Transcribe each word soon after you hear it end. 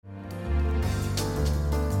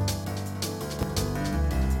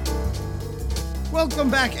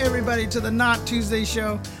Welcome back, everybody, to the Not Tuesday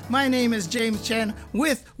Show. My name is James Chen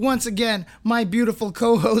with, once again, my beautiful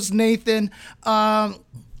co-host, Nathan.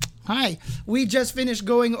 Hi. We just finished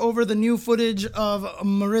going over the new footage of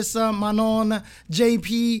Marissa, Manon,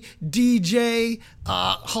 JP, DJ,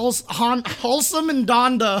 Wholesome and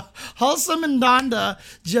Donda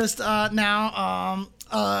just now.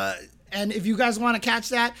 And if you guys want to catch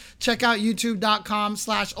that, check out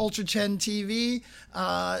youtube.com/UltraChenTV.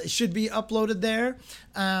 It should be uploaded there.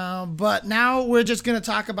 But now we're just going to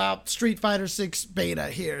talk about Street Fighter 6 Beta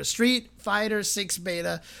here. Street Fighter 6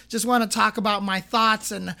 Beta. Just want to talk about my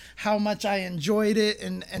thoughts and how much I enjoyed it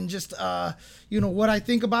and just, what I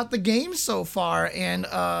think about the game so far. And,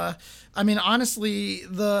 honestly,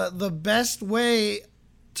 the best way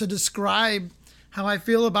to describe how I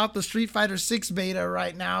feel about the Street Fighter 6 beta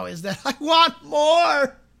right now is that I want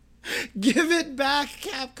more. Give it back,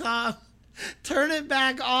 Capcom. Turn it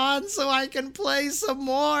back on so I can play some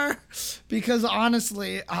more. Because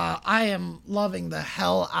honestly, I am loving the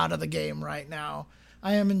hell out of the game right now.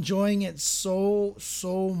 I am enjoying it so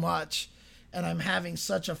much. And I'm having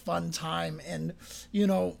such a fun time. And,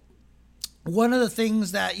 one of the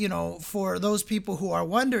things that, for those people who are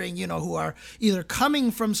wondering, who are either coming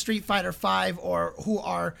from Street Fighter V or who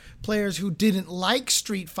are players who didn't like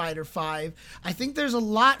Street Fighter V, I think there's a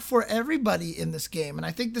lot for everybody in this game. And I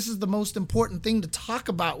think this is the most important thing to talk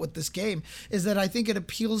about with this game, is that I think it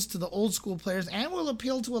appeals to the old school players and will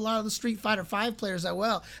appeal to a lot of the Street Fighter V players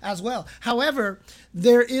as well. However,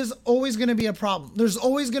 there is always going to be a problem. There's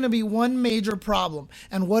always going to be one major problem.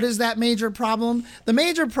 And what is that major problem? The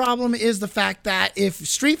major problem is the fact that if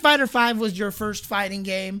Street Fighter V was your first fighting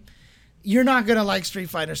game, you're not going to like Street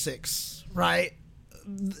Fighter 6, right?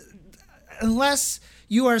 Unless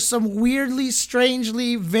you are some weirdly,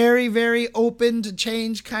 strangely, very, very open to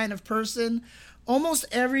change kind of person, almost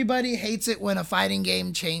everybody hates it when a fighting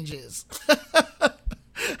game changes.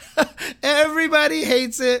 Everybody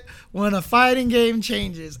hates it when a fighting game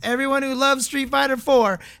changes. Everyone who loved Street Fighter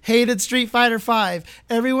 4 hated Street Fighter 5.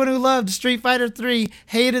 Everyone who loved Street Fighter 3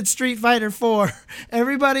 hated Street Fighter 4.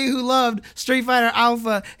 Everybody who loved Street Fighter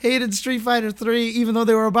Alpha hated Street Fighter 3, even though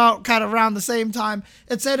they were about kind of around the same time,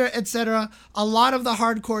 etc., etc. A lot of the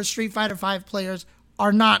hardcore Street Fighter 5 players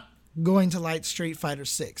are not going to like Street Fighter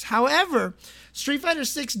 6. However, Street Fighter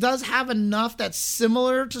 6 does have enough that's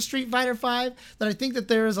similar to Street Fighter 5 that I think that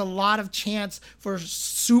there is a lot of chance for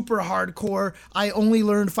super hardcore, I only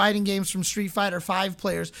learned fighting games from Street Fighter 5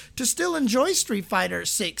 players to still enjoy Street Fighter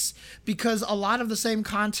 6, because a lot of the same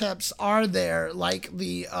concepts are there, like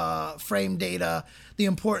the frame data, the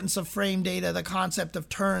importance of frame data, the concept of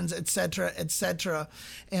turns, etc., etc.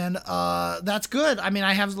 And that's good. I mean,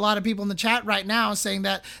 I have a lot of people in the chat right now saying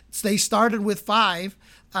that they started with 5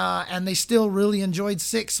 and they still really enjoyed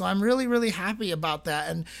 6. So I'm really, really happy about that.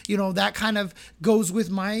 And, that kind of goes with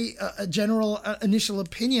my general initial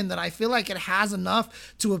opinion that I feel like it has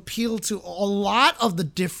enough to appeal to a lot of the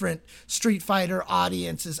different Street Fighter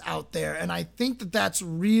audiences out there. And I think that that's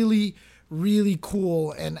really, really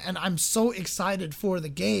cool, and I'm so excited for the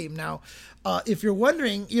game. Now, if you're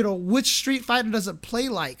wondering, which Street Fighter does it play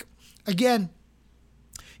like? Again,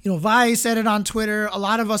 Vi said it on Twitter. A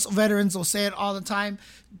lot of us veterans will say it all the time.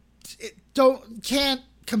 Can't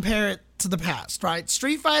compare it to the past, right?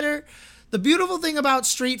 Street Fighter, the beautiful thing about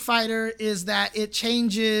Street Fighter is that it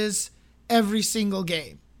changes every single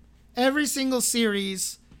game. Every single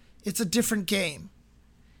series, it's a different game.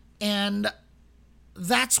 And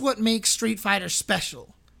that's what makes Street Fighter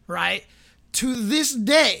special, right? To this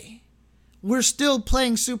day, we're still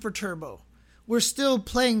playing Super Turbo. We're still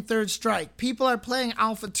playing Third Strike. People are playing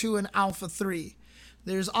Alpha 2 and Alpha 3.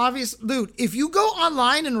 There's dude, if you go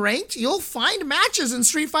online and ranked, you'll find matches in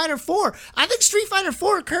Street Fighter 4. I think Street Fighter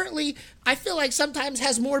 4 currently, I feel like sometimes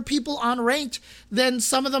has more people on ranked than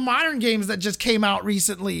some of the modern games that just came out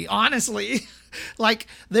recently, honestly. Like,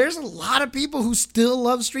 there's a lot of people who still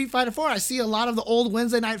love Street Fighter 4. I see a lot of the old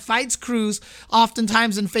Wednesday Night Fights crews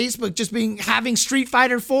oftentimes in Facebook just having Street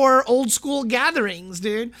Fighter 4 old school gatherings,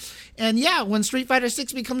 dude. And yeah, when Street Fighter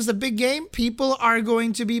 6 becomes the big game, people are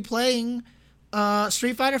going to be playing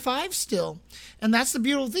Street Fighter 5 still. And that's the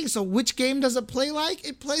beautiful thing. So which game does it play like?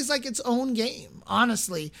 It plays like its own game,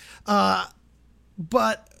 honestly.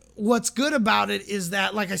 But what's good about it is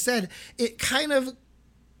that, like I said, it kind of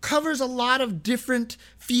covers a lot of different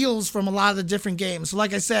feels from a lot of the different games. So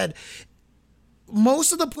like I said,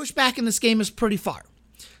 most of the pushback in this game is pretty far.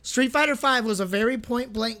 Street Fighter V was a very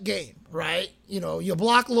point-blank game, right? You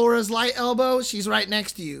block Laura's light elbow, she's right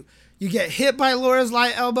next to you. You get hit by Laura's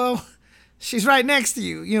light elbow, She's right next to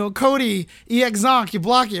you. You know, Cody, EX Zonk, you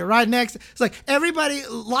block it, right next. It's like everybody,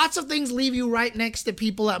 lots of things leave you right next to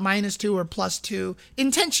people at -2 or +2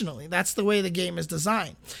 intentionally. That's the way the game is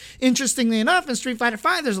designed. Interestingly enough, in Street Fighter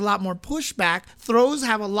V, there's a lot more pushback. Throws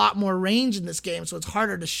have a lot more range in this game, so it's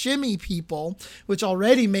harder to shimmy people, which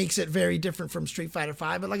already makes it very different from Street Fighter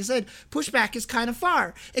V. But like I said, pushback is kind of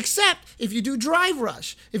far, except if you do Drive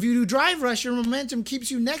Rush. If you do Drive Rush, your momentum keeps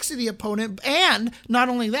you next to the opponent, and not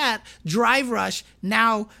only that, Drive Rush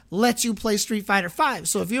now lets you play Street Fighter V.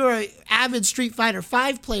 So if you're an avid Street Fighter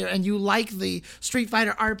V player and you like the Street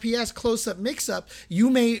Fighter RPS close-up mix-up, you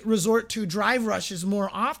may resort to Drive Rushes more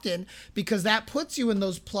often because that puts you in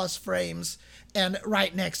those plus frames and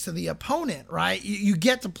right next to the opponent, right? You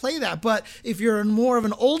get to play that. But if you're more of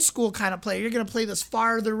an old school kind of player, you're going to play this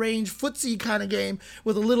farther range footsie kind of game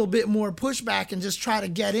with a little bit more pushback and just try to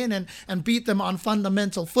get in and beat them on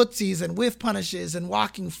fundamental footsies and whiff punishes and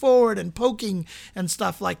walking forward and poking and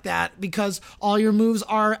stuff like that, because all your moves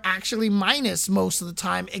are actually minus most of the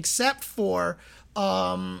time, except for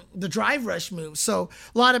the Drive Rush move. So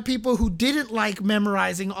a lot of people who didn't like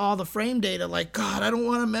memorizing all the frame data, like, God, I don't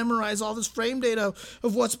want to memorize all this frame data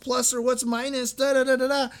of what's plus or what's minus,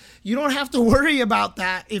 you don't have to worry about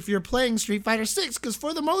that if you're playing Street Fighter 6, because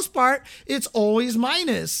for the most part, it's always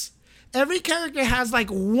minus. Every character has like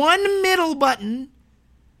one middle button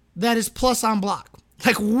that is plus on block,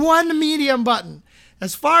 like one medium button.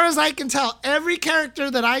 As far as I can tell, every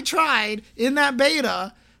character that I tried in that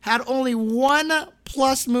beta had only one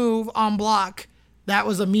plus move on block. That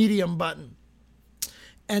was a medium button.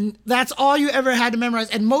 And that's all you ever had to memorize.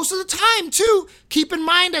 And most of the time, too, keep in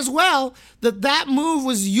mind as well that that move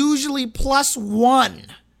was usually +1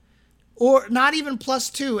 or not even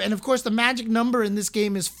 +2. And of course, the magic number in this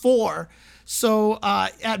game is 4. So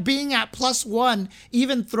at being at +1,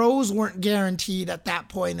 even throws weren't guaranteed at that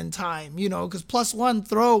point in time, you know, because +1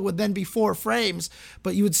 throw would then be 4 frames,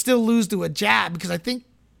 but you would still lose to a jab, because I think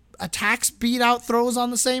attacks beat out throws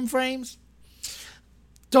on the same frames.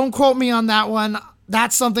 Don't quote me on that one.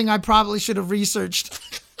 That's something I probably should have researched.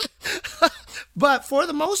 But for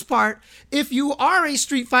the most part, if you are a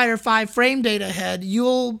Street Fighter V frame data head,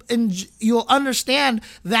 you'll understand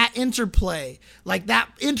that interplay. Like, that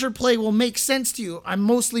interplay will make sense to you. I'm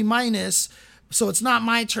mostly minus, so it's not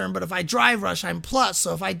my turn, but if I Drive Rush, I'm plus.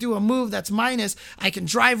 So if I do a move that's minus, I can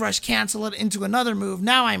Drive Rush cancel it into another move.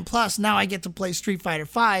 Now I'm plus. Now I get to play Street Fighter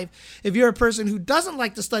V. If you're a person who doesn't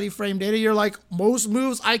like to study frame data, you're like, most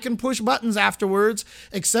moves I can push buttons afterwards,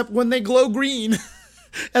 except when they glow green.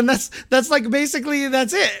 And that's like basically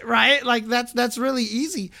that's it, right? Like that's really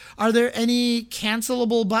easy. Are there any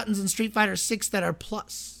cancelable buttons in Street Fighter 6 that are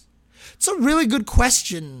plus? It's a really good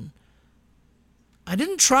question. I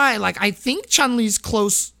didn't try. Like, I think Chun-Li's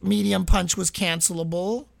close medium punch was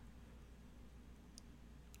cancelable.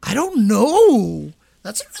 I don't know.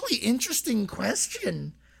 That's a really interesting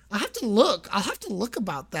question. I'll have to look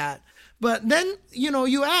about that. But then, you know,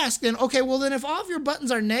 you ask, then, okay, well, then if all of your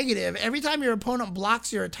buttons are negative, every time your opponent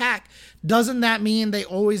blocks your attack, doesn't that mean they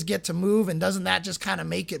always get to move? And doesn't that just kind of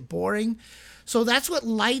make it boring? So that's what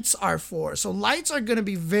lights are for. So lights are going to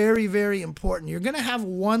be very, very important. You're going to have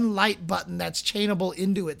one light button that's chainable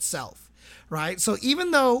into itself, right? So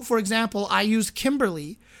even though, for example, I used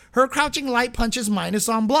Kimberly, her crouching light punch is minus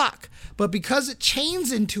on block. But because it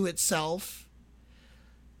chains into itself,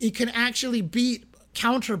 it can actually beat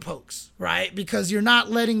counter pokes, right? Because you're not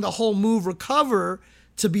letting the whole move recover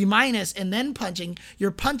to be minus and then punching.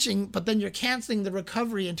 You're punching, but then you're canceling the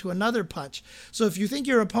recovery into another punch. So if you think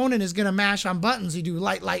your opponent is going to mash on buttons, you do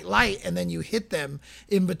light, light, light, and then you hit them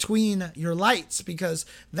in between your lights, because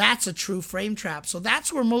that's a true frame trap. So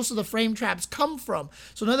that's where most of the frame traps come from.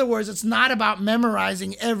 So in other words, it's not about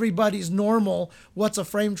memorizing everybody's normal, what's a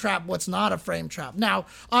frame trap, what's not a frame trap. Now,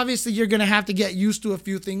 obviously, you're going to have to get used to a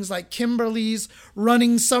few things, like Kimberly's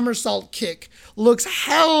running somersault kick looks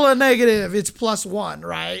hella negative. It's +1,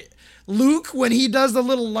 right? Luke, when he does the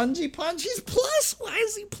little lungy punch, he's plus. Why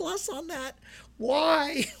is he plus on that?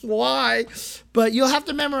 Why? But you'll have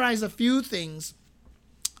to memorize a few things.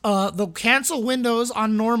 The cancel windows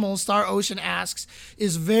on normal, Star Ocean asks,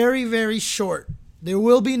 is very, very short. There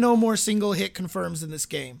will be no more single hit confirms in this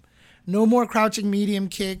game. No more crouching medium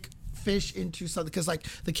kick, fish into something, because like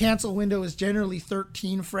the cancel window is generally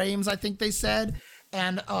 13 frames, I think they said.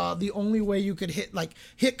 And the only way you could hit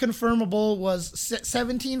confirmable was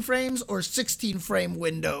 17 frames or 16 frame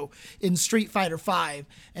window in Street Fighter V.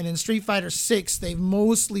 And in Street Fighter 6, they've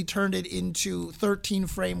mostly turned it into 13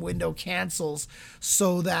 frame window cancels,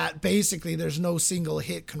 so that basically there's no single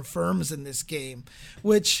hit confirms in this game,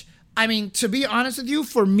 which I mean, to be honest with you,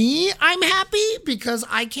 for me, I'm happy because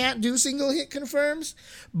I can't do single hit confirms.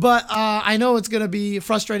 But I know it's going to be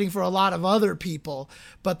frustrating for a lot of other people.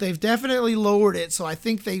 But they've definitely lowered it. So I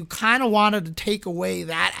think they kind of wanted to take away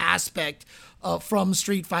that aspect from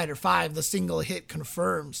Street Fighter V, the single hit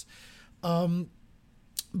confirms.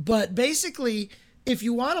 But basically, if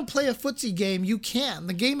you want to play a footsie game, you can.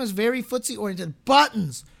 The game is very footsie oriented.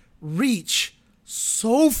 Buttons reach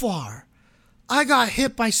so far. I got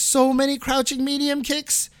hit by so many crouching medium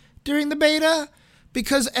kicks during the beta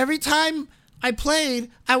because every time I played,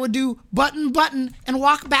 I would do button, button, and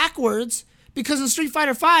walk backwards because in Street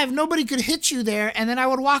Fighter V, nobody could hit you there, and then I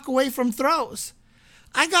would walk away from throws.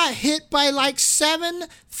 I got hit by like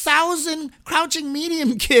 7,000 crouching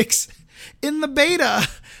medium kicks in the beta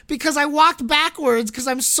because I walked backwards because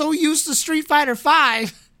I'm so used to Street Fighter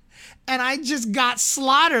V. And I just got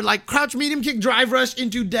slaughtered, like crouch medium kick, drive rush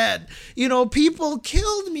into dead. You know, people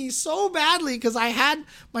killed me so badly because I had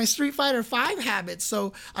my Street Fighter V habits.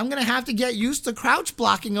 So I'm going to have to get used to crouch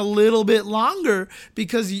blocking a little bit longer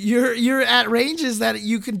because you're at ranges that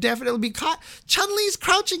you can definitely be caught. Chun-Li's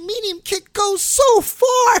crouching medium kick goes so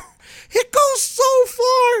far. It goes so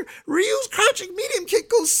far. Ryu's crouching medium kick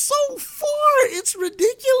goes so far. It's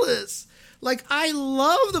ridiculous. Like, I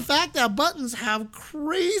love the fact that buttons have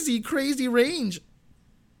crazy, crazy range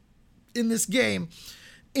in this game.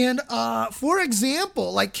 And for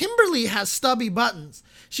example, like Kimberly has stubby buttons.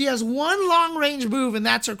 She has one long range move, and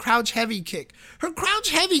that's her crouch heavy kick. Her crouch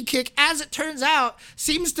heavy kick, as it turns out,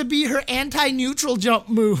 seems to be her anti-neutral jump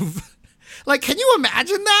move. Like, can you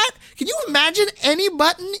imagine that? Can you imagine any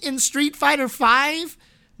button in Street Fighter V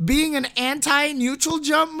being an anti-neutral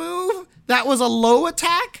jump move that was a low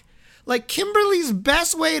attack? Like, Kimberly's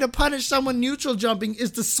best way to punish someone neutral jumping is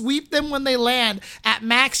to sweep them when they land at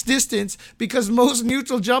max distance because most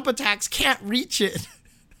neutral jump attacks can't reach it.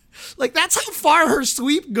 Like, that's how far her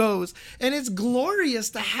sweep goes. And it's glorious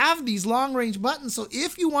to have these long-range buttons. So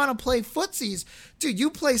if you want to play footsies, dude, you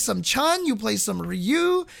play some Chun, you play some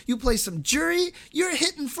Ryu, you play some Juri, you're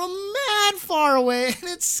hitting from mad far away, and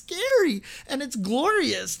it's scary. And it's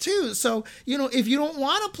glorious, too. So, you know, if you don't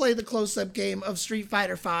want to play the close-up game of Street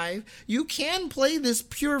Fighter V, you can play this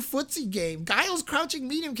pure footsie game. Guile's crouching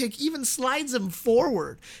medium kick even slides him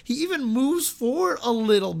forward. He even moves forward a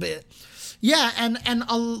little bit. Yeah, and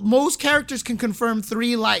most characters can confirm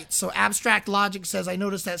 3 lights. So Abstract Logic says, I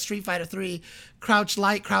noticed that Street Fighter 3, crouch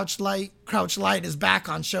light, crouch light, crouch light is back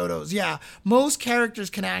on Shoto's. Yeah, most characters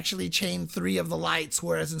can actually chain 3 of the lights,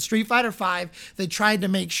 whereas in Street Fighter 5, they tried to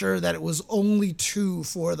make sure that it was only 2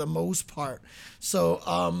 for the most part. So,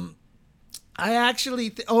 I actually,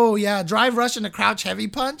 drive rush and a crouch heavy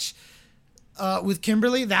punch. With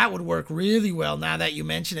Kimberly, that would work really well now that you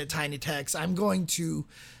mention it, Tiny Tex. I'm going to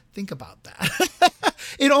think about that.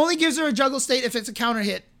 It only gives her a juggle state if it's a counter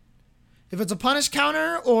hit. If it's a punish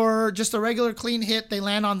counter or just a regular clean hit, they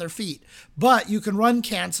land on their feet. But you can run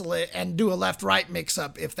cancel it and do a left-right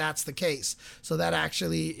mix-up if that's the case. So that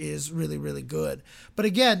actually is really, really good. But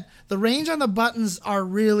again, the range on the buttons are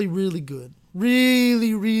really, really good.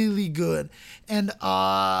 Really, really good. And,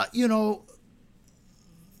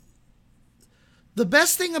 the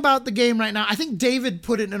best thing about the game right now, I think David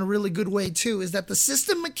put it in a really good way too, is that the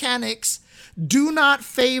system mechanics do not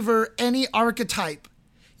favor any archetype.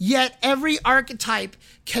 Yet every archetype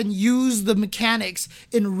can use the mechanics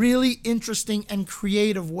in really interesting and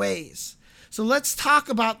creative ways. So let's talk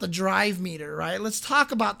about the drive meter, right? Let's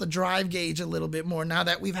talk about the drive gauge a little bit more now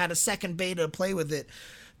that we've had a second beta to play with it.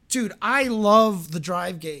 Dude, I love the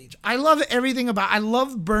drive gauge. I love everything I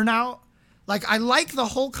love Burnout. Like, I like the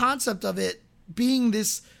whole concept of it being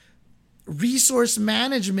this resource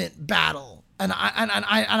management battle. And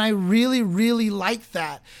I really, really like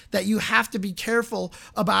that you have to be careful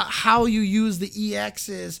about how you use the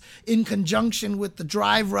EXs in conjunction with the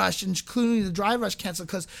drive rush, including the drive rush cancel.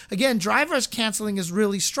 Because again, drive rush canceling is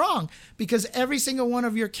really strong because every single one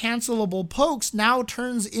of your cancelable pokes now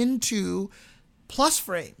turns into plus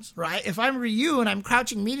frames, right? If I'm Ryu and I'm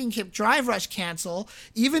crouching medium kick drive rush cancel,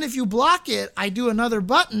 even if you block it, I do another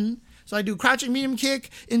button. So I do crouching medium kick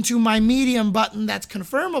into my medium button that's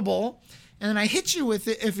confirmable, and then I hit you with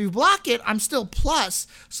it. If you block it, I'm still plus,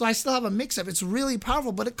 so I still have a mix-up. It's really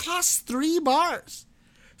powerful, but it costs 3 bars.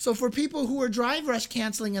 So for people who are drive rush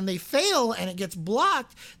canceling and they fail and it gets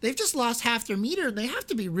blocked, they've just lost half their meter. They have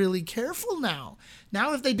to be really careful now.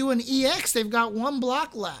 Now if they do an EX, they've got 1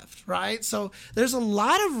 block left, right? So there's a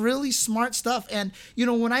lot of really smart stuff. And, you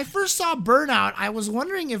know, when I first saw Burnout, I was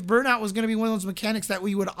wondering if Burnout was going to be one of those mechanics that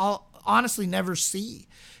we would honestly never see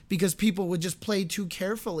because people would just play too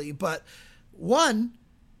carefully. But one,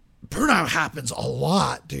 burnout happens a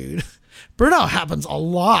lot, dude. Burnout happens a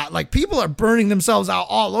lot. Like, people are burning themselves out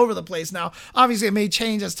all over the place now. Obviously, it may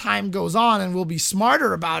change as time goes on and we'll be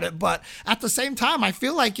smarter about it. But at the same time, I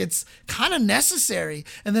feel like it's kind of necessary.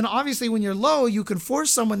 And then obviously when you're low, you can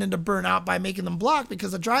force someone into burnout by making them block,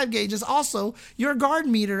 because the drive gauge is also your guard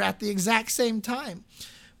meter at the exact same time.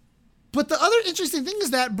 But the other interesting thing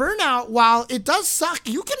is that burnout, while it does suck,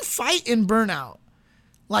 you can fight in burnout.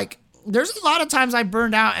 Like, there's a lot of times I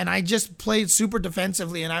burned out and I just played super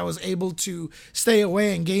defensively and I was able to stay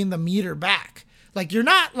away and gain the meter back. Like, you're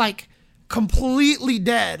not like completely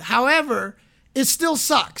dead. However, it still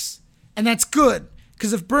sucks. And that's good,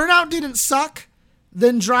 because if burnout didn't suck,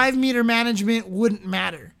 then drive meter management wouldn't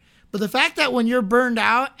matter. But the fact that when you're burned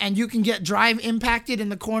out and you can get drive impacted in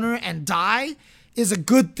the corner and die is a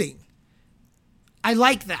good thing. I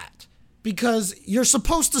like that, because you're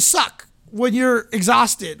supposed to suck when you're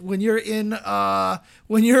exhausted, when you're in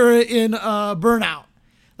burnout.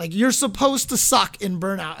 Like, you're supposed to suck in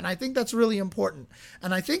burnout. And I think that's really important.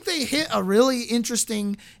 And I think they hit a really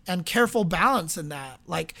interesting and careful balance in that.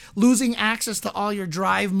 Like, losing access to all your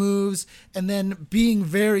drive moves and then being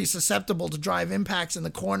very susceptible to drive impacts in the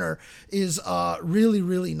corner is really,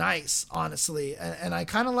 really nice, honestly. And I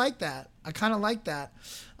kind of like that.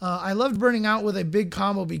 I loved burning out with a big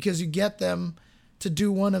combo, because you get them to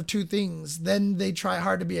do one of two things. Then they try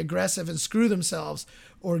hard to be aggressive and screw themselves,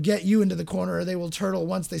 or get you into the corner, or they will turtle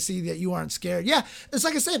once they see that you aren't scared. Yeah, it's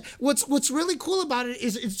like I said, what's really cool about it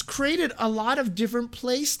is it's created a lot of different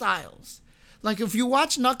play styles. Like, if you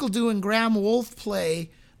watch NuckleDu and Graham Wolf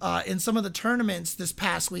play in some of the tournaments this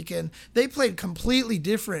past weekend, they played completely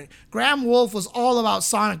different. Graham Wolf was all about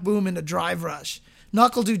Sonic Boom into Drive Rush.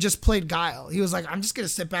 NuckleDu just played Guile. He was like, I'm just going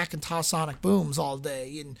to sit back and toss Sonic Booms all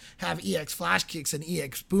day and have EX Flash Kicks and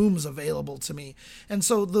EX Booms available to me. And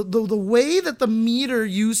so the way that the meter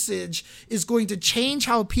usage is going to change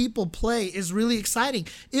how people play is really exciting.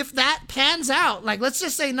 If that pans out, like, let's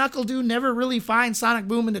just say NuckleDu never really finds Sonic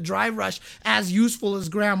Boom into Drive Rush as useful as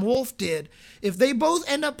Graham Wolf did. If they both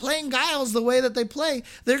end up playing Guiles the way that they play,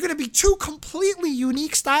 they're going to be two completely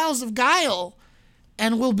unique styles of Guile.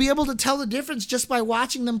 And we'll be able to tell the difference just by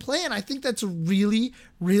watching them play. And I think that's really,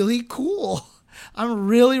 really cool. I'm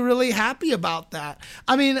really, really happy about that.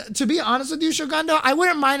 I mean, to be honest with you, Shogundo, I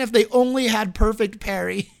wouldn't mind if they only had perfect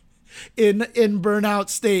parry in burnout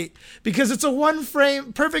state, because it's a one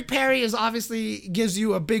frame. Perfect parry is obviously gives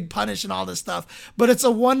you a big punish and all this stuff, but it's a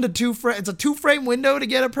 1 to 2 frame. It's a 2 frame window to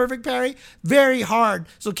get a perfect parry. Very hard.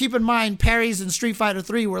 So keep in mind, parries in Street Fighter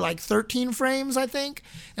 3 were like 13 frames, I think.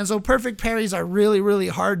 And so perfect parries are really, really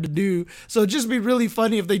hard to do. So it'd just be really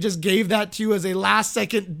funny if they just gave that to you as a last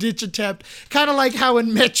second ditch attempt. Kind of like how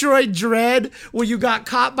in Metroid Dread, where you got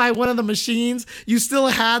caught by one of the machines, you still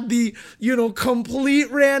had the, complete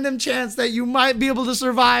random chance that you might be able to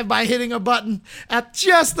survive by hitting a button at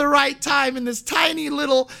just the right time in this tiny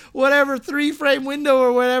little 3 frame window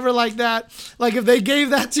or whatever like that. Like, if they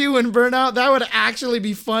gave that to you in Burnout, that would actually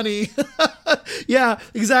be funny. Yeah,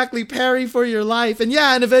 exactly. Parry for your life. And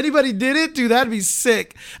and if anybody did it, dude, that'd be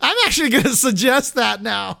sick. I'm actually going to suggest that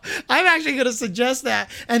now.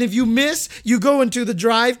 And if you miss, you go into the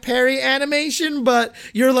drive parry animation, but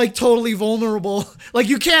you're like totally vulnerable. Like,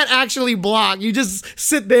 you can't actually block. You just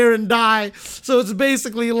sit there and die. So it's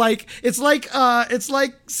basically like, it's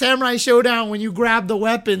like Samurai Showdown when you grab the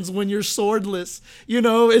weapons when you're swordless.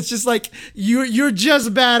 It's just like, you're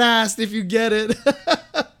just badass if you get it.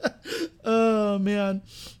 Oh man,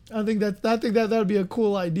 I think that would be a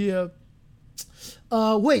cool idea.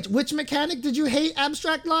 Wait, which mechanic did you hate,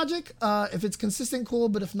 Abstract Logic? If it's consistent, cool,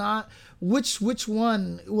 but if not, which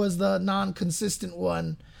one was the non-consistent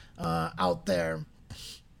one out there?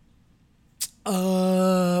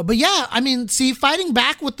 But yeah, I mean, see, fighting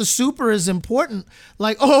back with the super is important.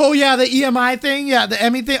 Like, oh yeah, the EMI thing, yeah, the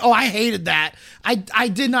Emmy thing. Oh, I hated that. I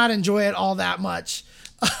did not enjoy it all that much.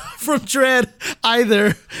 From Dread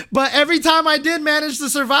either. But every time I did manage to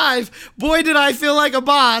survive, boy, did I feel like a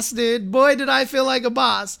boss, dude. Boy, did I feel like a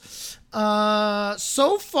boss.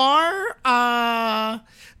 So far,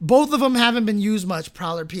 both of them haven't been used much,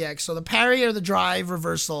 Prowler PX. So the parry or the drive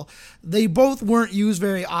reversal, they both weren't used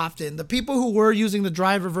very often. The people who were using the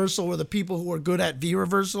drive reversal were the people who were good at V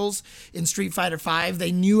reversals in Street Fighter V.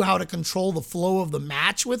 They knew how to control the flow of the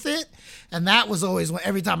match with it. And that was always,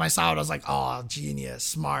 every time I saw it, I was like, oh, genius,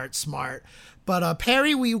 smart. But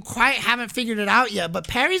parry, we quite haven't figured it out yet. But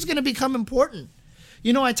parry's going to become important.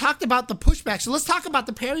 I talked about the pushback, so let's talk about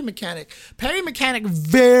the parry mechanic. Parry mechanic,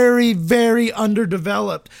 very, very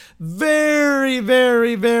underdeveloped. Very,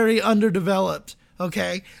 very, very underdeveloped.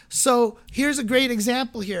 Okay, so here's a great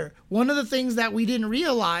example here. One of the things that we didn't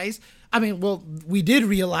realize, we did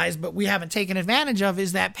realize, but we haven't taken advantage of,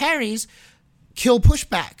 is that parries kill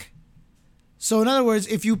pushback. So in other words,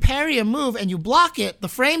 if you parry a move and you block it, the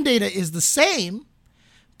frame data is the same,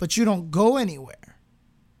 but you don't go anywhere.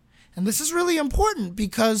 And this is really important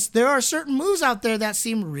because there are certain moves out there that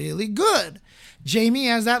seem really good. Jamie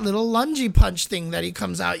has that little lungy punch thing that he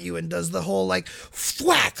comes at you and does the whole like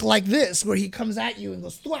thwack like this, where he comes at you and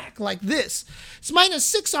goes thwack like this. It's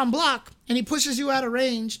 -6 on block, and he pushes you out of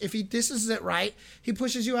range. If he disses it right, he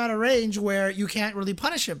pushes you out of range where you can't really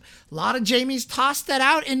punish him. A lot of Jamies tossed that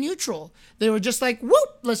out in neutral. They were just like,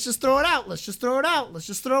 whoop, let's just throw it out. Let's just throw it out. Let's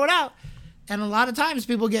just throw it out. And a lot of times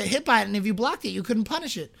people get hit by it, and if you blocked it, you couldn't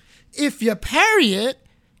punish it. If you parry it,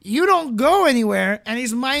 you don't go anywhere, and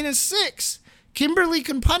he's -6. Kimberly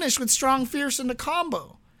can punish with strong fierce in the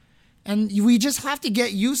combo. And we just have to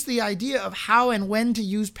get used to the idea of how and when to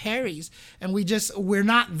use parries. And we're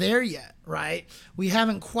not there yet, right? We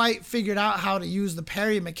haven't quite figured out how to use the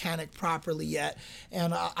parry mechanic properly yet.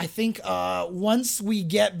 And I think once we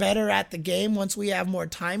get better at the game, once we have more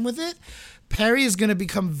time with it, parry is going to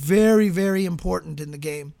become very, very important in the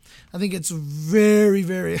game. I think it's very,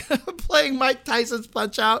 very... playing Mike Tyson's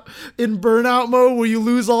Punch-Out in Burnout mode where you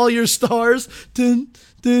lose all your stars. Dun,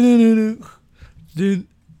 dun, dun, dun,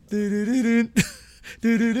 dun, dun,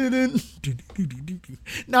 dun, dun.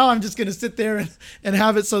 Now I'm just going to sit there and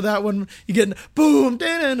have it so that when you get... Boom!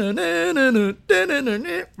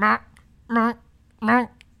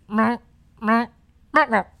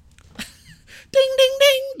 Ding, ding,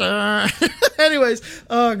 ding. Anyways,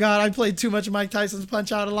 oh God, I played too much Mike Tyson's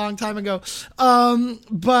Punch-Out a long time ago.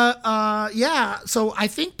 Yeah, so I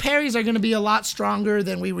think parries are going to be a lot stronger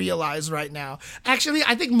than we realize right now. Actually,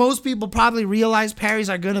 I think most people probably realize parries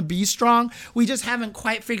are going to be strong. We just haven't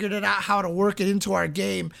quite figured it out how to work it into our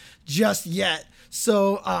game just yet.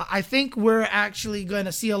 So I think we're actually going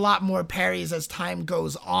to see a lot more parries as time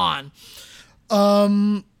goes on.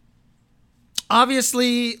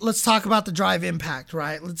 Obviously, let's talk about the drive impact,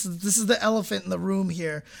 right? This is the elephant in the room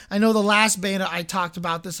here. I know the last beta I talked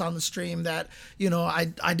about this on the stream that,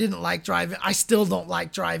 I didn't like drive. I still don't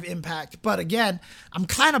like drive impact. But again, I'm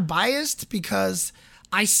kind of biased because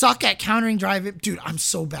I suck at countering drive. Dude, I'm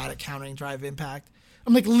so bad at countering drive impact.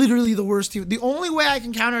 I'm like literally the worst team. The only way I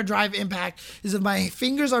can counter a drive impact is if my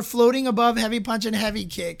fingers are floating above heavy punch and heavy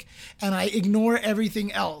kick and I ignore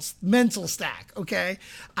everything else. Mental stack, okay?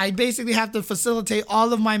 I basically have to facilitate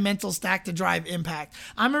all of my mental stack to drive impact.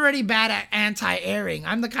 I'm already bad at anti-airing.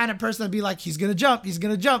 I'm the kind of person that'd be like, he's gonna jump.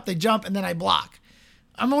 They jump and then I block.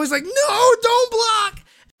 I'm always like, no, don't block.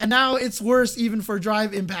 And now it's worse even for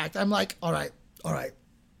drive impact. I'm like, all right.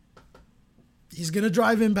 He's going to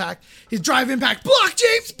drive impact. His drive impact. Block,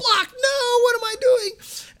 James, block. No, what am I doing?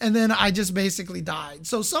 And then I just basically died.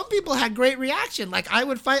 So some people had great reaction. Like I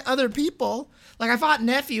would fight other people. Like I fought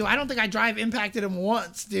Nephew. I don't think I drive impacted him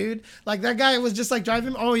once, dude. Like that guy was just like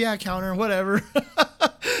driving. Oh yeah, counter, whatever.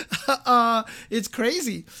 It's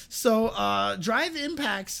crazy. So drive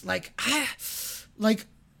impacts, I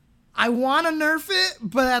want to nerf it,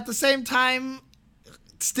 but at the same time,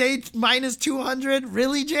 stay -200.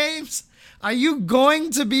 Really, James? Are you going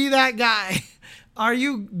to be that guy? Are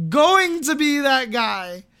you going to be that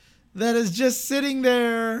guy that is just sitting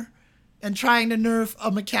there and trying to nerf a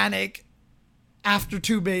mechanic after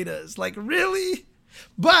 2 betas? Like, really?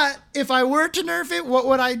 But if I were to nerf it, what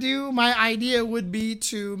would I do? My idea would be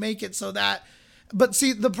to make it so that... But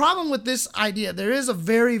see, the problem with this idea, there is a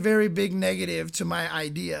very, very big negative to my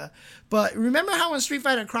idea. But remember how in Street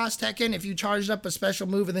Fighter Cross Tekken, if you charged up a special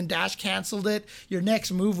move and then dash canceled it, your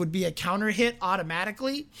next move would be a counter hit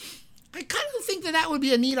automatically? I kind of think that would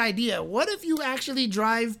be a neat idea. What if you actually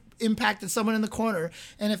drive impacted someone in the corner,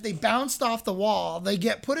 and if they bounced off the wall, they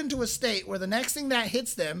get put into a state where the next thing that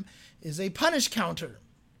hits them is a punish counter,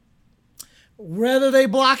 whether they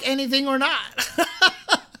block anything or not.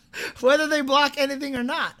 Whether they block anything or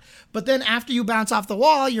not. But then after you bounce off the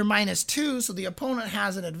wall, you're -2, so the opponent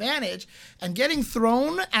has an advantage. And getting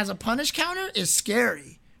thrown as a punish counter is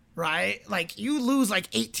scary, right? Like you lose like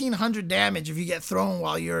 1,800 damage if you get thrown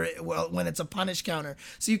when it's a punish counter.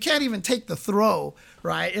 So you can't even take the throw,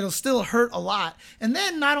 right? It'll still hurt a lot. And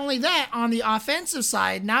then not only that, on the offensive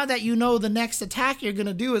side, now that you know the next attack you're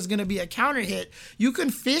going to do is going to be a counter hit, you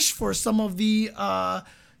can fish for some of the...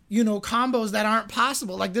 combos that aren't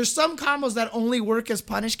possible. Like there's some combos that only work as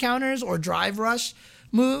punish counters or drive rush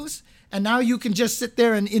moves. And now you can just sit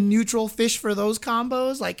there and in neutral fish for those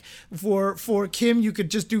combos. Like for Kim, you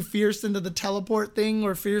could just do fierce into the teleport thing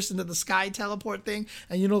or fierce into the sky teleport thing.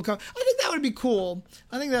 And I think that would be cool.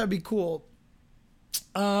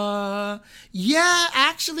 Uh, yeah,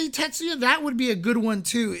 actually, Tetsuya, that would be a good one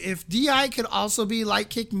too. If DI could also be light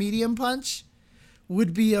kick, medium punch,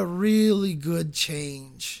 would be a really good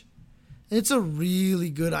change. It's a really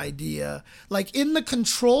good idea. Like in the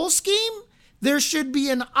control scheme, there should be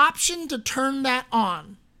an option to turn that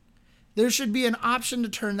on. There should be an option to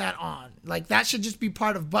turn that on. Like that should just be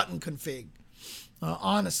part of button config,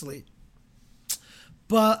 honestly.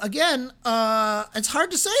 But again, it's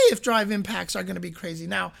hard to say if drive impacts are going to be crazy.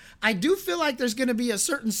 Now, I do feel like there's going to be a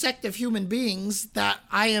certain sect of human beings that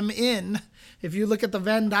I am in, if you look at the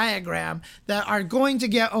Venn diagram, that are going to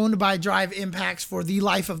get owned by drive impacts for the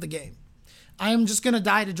life of the game. I am just going to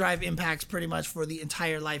die to drive impacts pretty much for the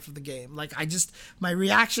entire life of the game. Like, my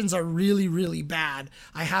reactions are really, really bad.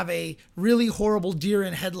 I have a really horrible deer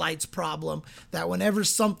in headlights problem that whenever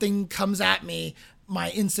something comes at me,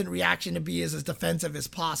 my instant reaction to be is as defensive as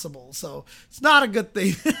possible. So it's not a good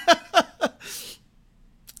thing.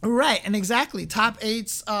 Right, and exactly. Top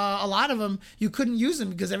eights, a lot of them, you couldn't use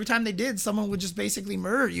them because every time they did, someone would just basically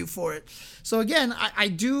murder you for it. So again, I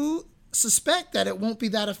do suspect that it won't be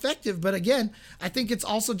that effective, but again, I think it's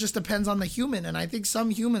also just depends on the human, and I think some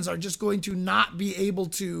humans are just going to not be able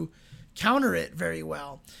to counter it very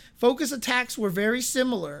well. Focus attacks were very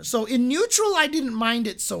similar. So in neutral, I didn't mind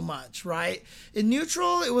it so much, right? In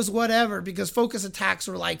neutral, it was whatever because focus attacks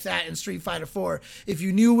were like that in Street Fighter 4. If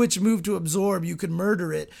you knew which move to absorb, you could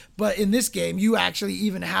murder it. But in this game, you actually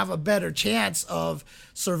even have a better chance of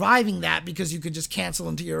surviving that because you could just cancel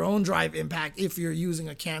into your own drive impact if you're using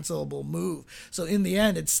a cancelable move. So in the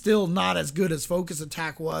end, it's still not as good as focus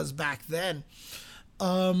attack was back then.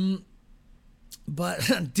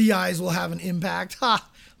 But DIs will have an impact. Ha!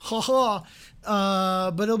 Ha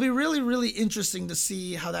ha! But it'll be really, really interesting to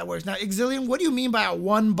see how that works. Now, Exilium, what do you mean by a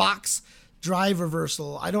one box drive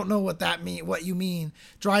reversal? I don't know what you mean.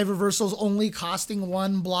 Drive reversals only costing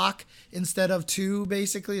one block instead of two,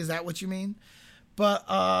 basically? Is that what you mean? But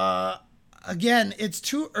again, it's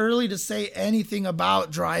too early to say anything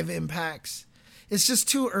about drive impacts. It's just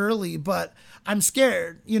too early, but I'm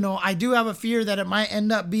scared. You know, I do have a fear that it might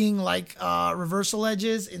end up being like reversal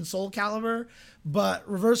edges in Soul Calibur, but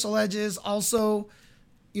reversal edges also,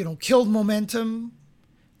 killed momentum.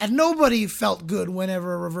 And nobody felt good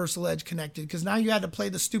whenever a reversal edge connected because now you had to play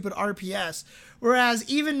the stupid RPS. Whereas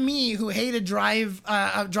even me, who hated drive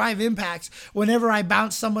impacts, whenever I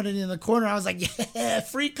bounced somebody in the corner, I was like, yeah,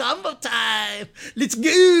 free combo time. Let's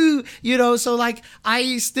go. So like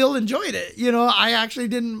I still enjoyed it.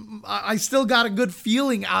 I still got a good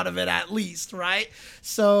feeling out of it at least, right?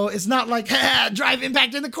 So it's not like, drive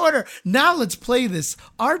impact in the corner. Now let's play this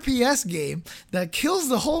RPS game that kills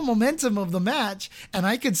the whole momentum of the match and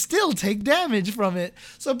I could still take damage from it.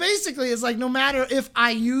 So basically it's like no matter if I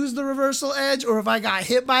use the reversal edge or if I got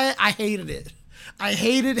hit by it, I hated it. I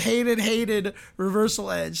hated reversal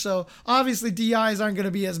edge. So obviously DIs aren't going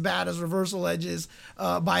to be as bad as reversal edges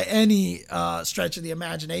by any stretch of the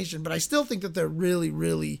imagination, but I still think that they're really,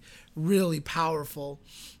 really, really powerful.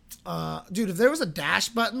 Dude, if there was a dash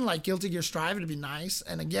button like Guilty Gear Strive, it'd be nice.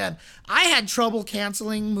 And again, I had trouble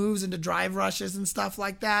canceling moves into drive rushes and stuff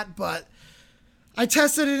like that, but I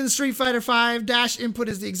tested it in Street Fighter V. Dash input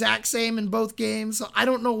is the exact same in both games, so I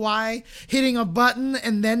don't know why hitting a button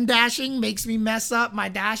and then dashing makes me mess up my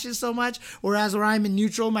dashes so much, whereas where I'm in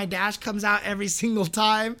neutral, my dash comes out every single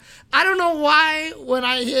time. I don't know why when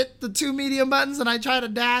I hit the two medium buttons and I try to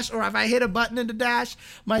dash, or if I hit a button into dash,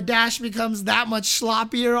 my dash becomes that much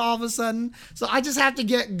sloppier all of a sudden. So I just have to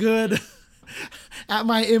get good at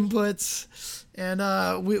my inputs, and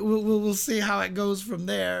we'll see how it goes from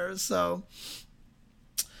there. So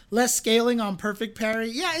less scaling on perfect parry.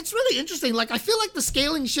 Yeah, it's really interesting. Like, I feel like the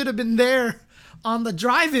scaling should have been there on the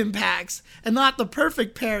drive impacts and not the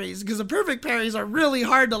perfect parries, because the perfect parries are really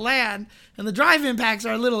hard to land and the drive impacts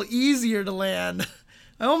are a little easier to land.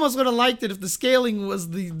 I almost would have liked it if the scaling was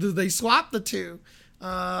they swapped the two,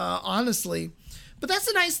 honestly. But that's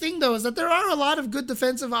the nice thing, though, is that there are a lot of good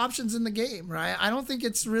defensive options in the game, right? I don't think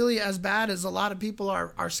it's really as bad as a lot of people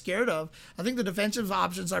are scared of. I think the defensive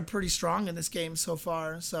options are pretty strong in this game so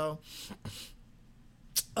far. So,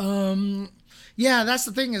 yeah, that's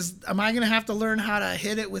the thing is, am I going to have to learn how to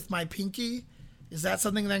hit it with my pinky? Is that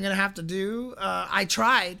something that I'm going to have to do? I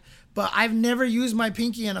tried, but I've never used my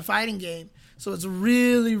pinky in a fighting game. So it's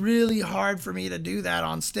really, really hard for me to do that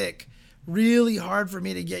on stick. Really hard for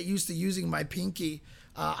me to get used to using my pinky.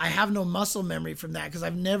 I have no muscle memory from that because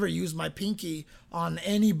I've never used my pinky on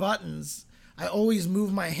any buttons. I always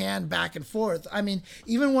move my hand back and forth. I mean,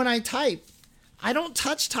 even when I type, I don't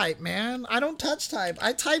touch type, man. I don't touch type.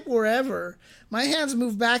 I type wherever. My hands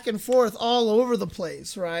move back and forth all over the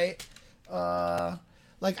place, right?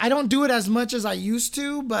 Like, I don't do it as much as I used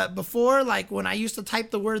to, but before, like when I used to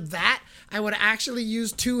type the word that, I would actually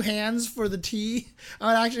use two hands for the T. I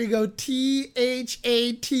would actually go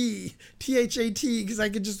T-H-A-T, T-H-A-T, because I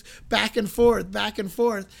could just back and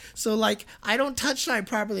forth. So like, I don't touch type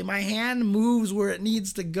properly. My hand moves where it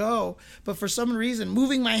needs to go. But for some reason,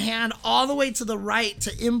 moving my hand all the way to the right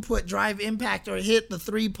to input drive impact or hit the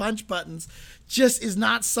 3 punch buttons just is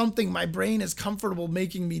not something my brain is comfortable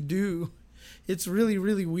making me do. It's really,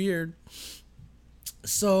 really weird.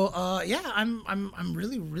 So yeah, I'm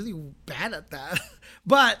really, really bad at that.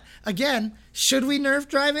 But again, should we nerf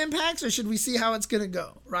drive impacts or should we see how it's gonna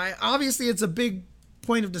go? Right? Obviously, it's a big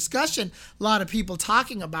point of discussion. A lot of people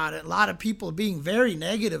talking about it. A lot of people being very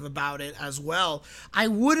negative about it as well. I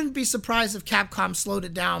wouldn't be surprised if Capcom slowed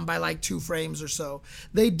it down by like 2 frames or so.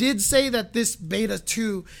 They did say that this beta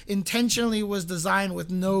 2 intentionally was designed with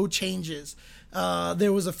no changes.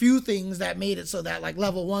 There was a few things that made it so that like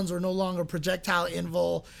level 1s were no longer projectile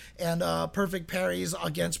invul, and perfect parries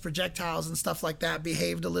against projectiles and stuff like that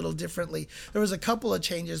behaved a little differently. There was a couple of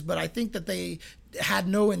changes, but I think that they had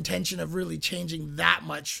no intention of really changing that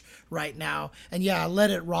much right now. And yeah,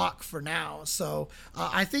 let it rock for now. So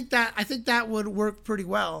I think that would work pretty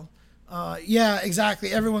well. Yeah,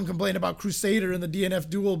 exactly. Everyone complained about Crusader in the DNF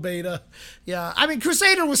Duel beta. Yeah, I mean,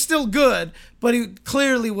 Crusader was still good, but he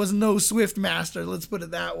clearly was no Swift master, let's put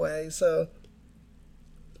it that way. So,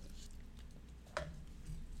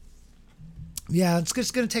 yeah, it's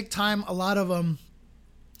just going to take time, a lot of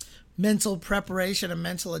mental preparation and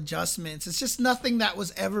mental adjustments. It's just nothing that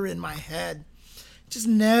was ever in my head. Just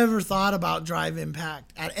never thought about drive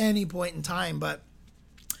impact at any point in time, but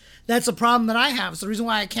that's a problem that I have. It's the reason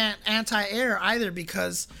why I can't anti-air either,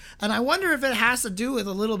 because, and I wonder if it has to do with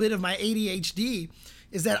a little bit of my ADHD,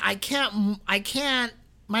 is that I can't,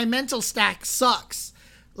 my mental stack sucks.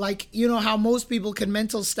 Like, you know how most people can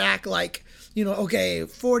mental stack like, you know, okay,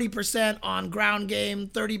 40% on ground game,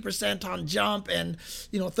 30% on jump, and,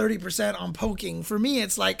 you know, 30% on poking. For me,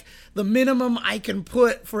 it's like the minimum I can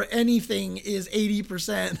put for anything is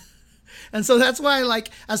 80%. And so that's why, like,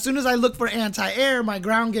 as soon as I look for anti-air, my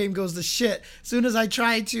ground game goes to shit. As soon as I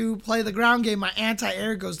try to play the ground game, my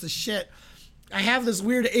anti-air goes to shit. I have this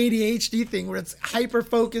weird ADHD thing where it's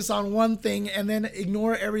hyper-focus on one thing and then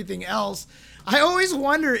ignore everything else. I always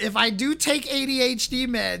wonder if I do take ADHD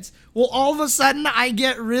meds, will all of a sudden I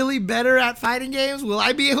get really better at fighting games? Will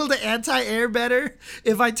I be able to anti-air better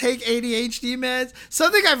if I take ADHD meds?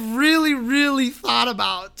 Something I've really, really thought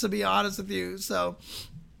about, to be honest with you. So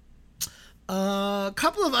a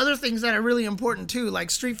couple of other things that are really important too,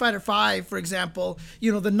 like Street Fighter V, for example,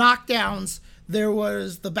 you know, the knockdowns, there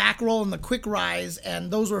was the back roll and the quick rise,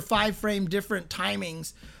 and those were 5-frame different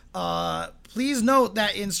timings. Please note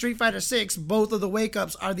that in Street Fighter VI, both of the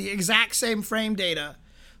wake-ups are the exact same frame data.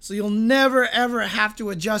 So you'll never, ever have to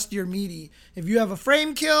adjust your meaty. If you have a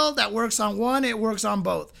frame kill that works on one, it works on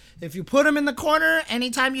both. If you put them in the corner,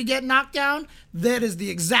 anytime you get knocked down, that is the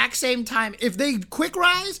exact same time. If they quick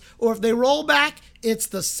rise or if they roll back, it's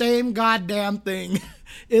the same goddamn thing.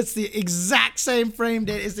 It's the exact same frame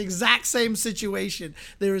data. It's the exact same situation.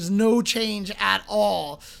 There is no change at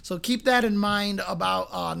all. So keep that in mind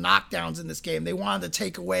about knockdowns in this game. They wanted to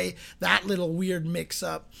take away that little weird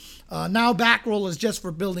mix-up. Now back roll is just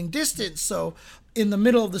for building distance. So in the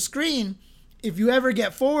middle of the screen, if you ever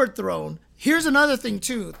get forward thrown, here's another thing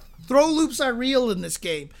too. Throw loops are real in this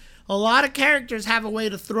game. A lot of characters have a way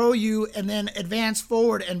to throw you and then advance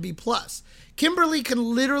forward and be plus. Kimberly can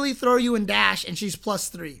literally throw you and dash, and she's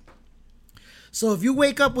 +3. So if you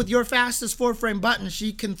wake up with your fastest 4-frame button,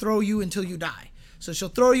 she can throw you until you die. So she'll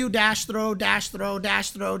throw you, dash throw, dash throw,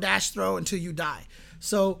 dash throw, dash throw until you die.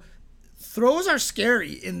 So throws are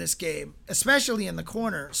scary in this game, especially in the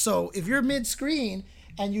corner. So if you're mid-screen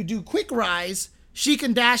and you do quick rise, she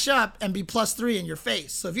can dash up and be +3 in your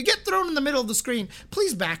face. So if you get thrown in the middle of the screen,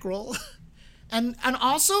 please back roll. And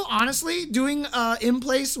also, honestly, doing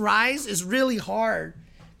in-place rise is really hard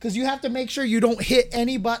because you have to make sure you don't hit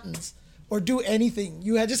any buttons or do anything.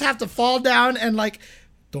 You just have to fall down and, like,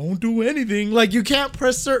 don't do anything. Like, you can't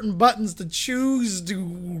press certain buttons to choose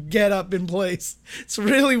to get up in place. It's a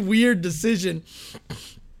really weird decision.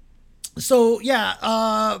 So,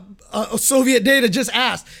 yeah, Soviet Data just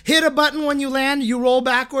asked, hit a button when you land, you roll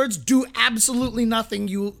backwards, do absolutely nothing,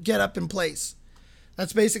 you get up in place.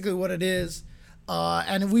 That's basically what it is.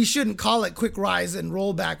 And we shouldn't call it quick rise and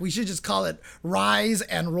rollback. We should just call it rise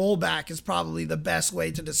and rollback is probably the best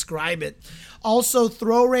way to describe it. Also,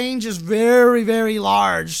 throw range is very, very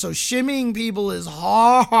large. So shimmying people is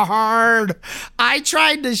hard. I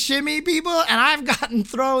tried to shimmy people and I've gotten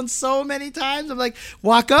thrown so many times. I'm like,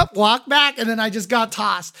 walk up, walk back, and then I just got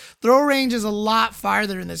tossed. Throw range is a lot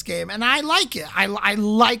farther in this game, and I like it. I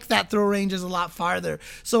like that throw range is a lot farther.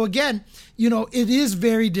 So again, it is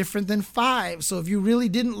very different than 5. So if you really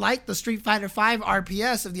didn't like the Street Fighter V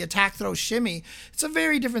RPS of the attack, throw, shimmy, it's a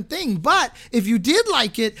very different thing. But if you did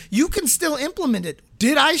like it, you can still implement it.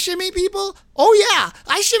 Did I shimmy people? Oh yeah,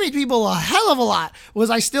 I shimmied people a hell of a lot. Was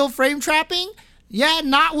I still frame trapping? Yeah,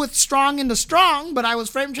 not with strong into strong, but I was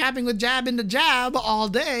frame trapping with jab into jab all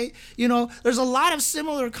day. There's a lot of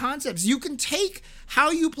similar concepts. You can take how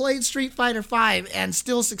you played Street Fighter V and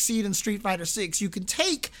still succeed in Street Fighter VI. You can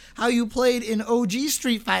take how you played in OG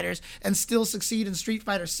Street Fighters and still succeed in Street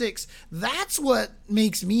Fighter VI. That's what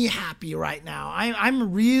makes me happy right now.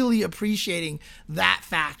 I'm really appreciating that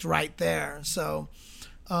fact right there. So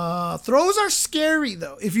throws are scary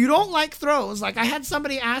though. If you don't like throws, like I had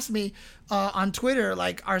somebody ask me on Twitter,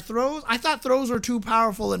 like, I thought throws were too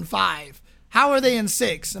powerful in 5. How are they in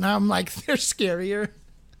 6? And I'm like, they're scarier.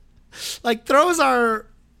 Like, throws are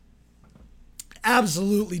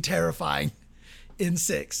absolutely terrifying in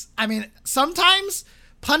 6. I mean, sometimes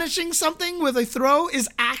punishing something with a throw is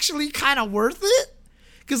actually kind of worth it.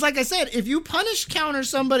 Because like I said, if you punish counter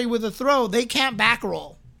somebody with a throw, they can't back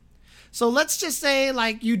roll. So let's just say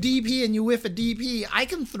like you DP and you whiff a DP. I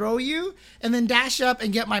can throw you and then dash up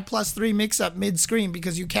and get my +3 mix-up mid-screen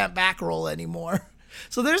because you can't back roll anymore.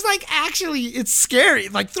 So there's like, actually, it's scary.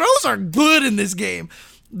 Like, throws are good in this game.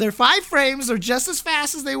 They're 5 frames. They're just as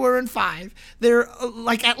fast as they were in 5. They're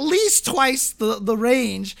like at least twice the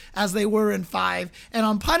range as they were in 5. And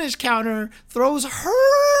on punish counter, throws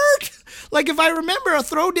hurt. Like, if I remember, a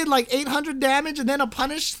throw did like 800 damage and then a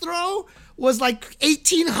punish throw was like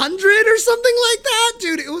 1,800 or something like that.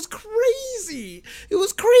 Dude, it was crazy. It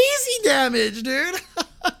was crazy damage, dude.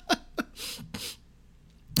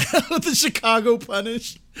 The Chicago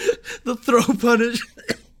punish. The throw punish.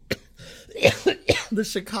 The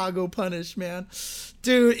Chicago punish, man.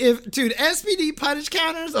 Dude, SPD punish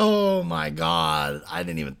counters, oh my God. I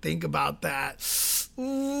didn't even think about that.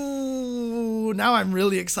 Ooh, now I'm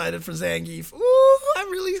really excited for Zangief. Ooh, I'm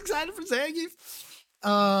really excited for Zangief.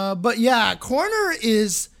 But yeah, corner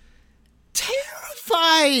is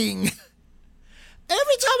terrifying.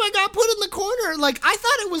 Every time I got put in the corner, like, I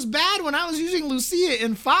thought it was bad when I was using Lucia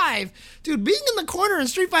in 5. Dude, being in the corner in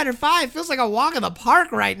Street Fighter V feels like a walk in the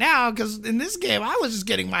park right now, because in this game, I was just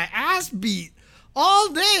getting my ass beat all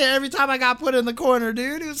day every time I got put in the corner,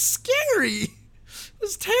 dude. It was scary. It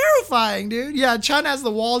was terrifying, dude. Yeah, Chun has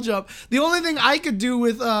the wall jump. The only thing I could do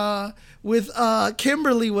with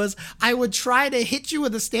Kimberly was I would try to hit you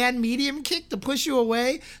with a stand medium kick to push you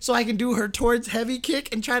away so I can do her towards heavy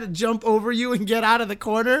kick and try to jump over you and get out of the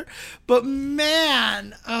corner. But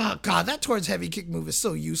man, oh God, that towards heavy kick move is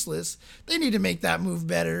so useless. They need to make that move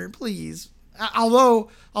better, please. Although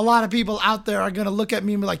a lot of people out there are going to look at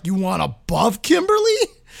me and be like, you want to buff Kimberly?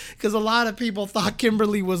 Because a lot of people thought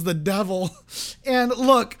Kimberly was the devil. And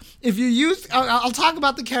look, if you use, I'll talk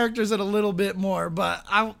about the characters in a little bit more, but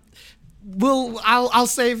I'll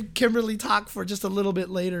save Kimberly talk for just a little bit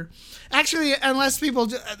later. Actually, unless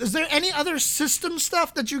people, is there any other system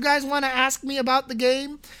stuff that you guys want to ask me about the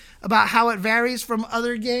game? About how it varies from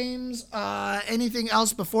other games? Anything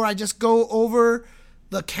else before I just go over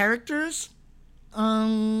the characters?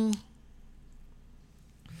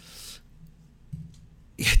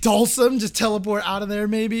 Dhalsim, just teleport out of there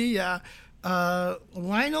maybe, yeah.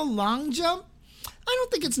 Lionel long jump? I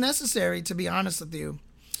don't think it's necessary, to be honest with you.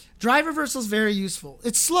 Drive reversal is very useful.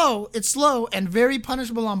 It's slow and very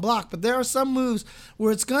punishable on block, but there are some moves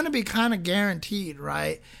where it's going to be kind of guaranteed,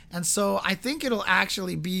 right? And so I think it'll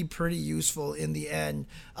actually be pretty useful in the end,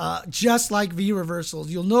 just like V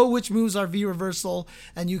reversals. You'll know which moves are V reversal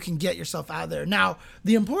and you can get yourself out of there. Now,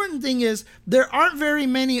 the important thing is there aren't very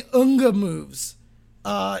many Unga moves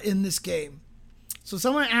in this game. So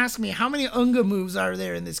someone asked me, how many Unga moves are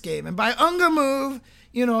there in this game? And by Unga move,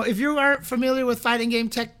 you know, if you aren't familiar with fighting game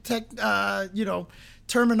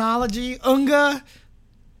terminology, Unga,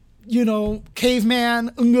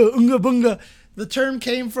 caveman, Unga bunga. The term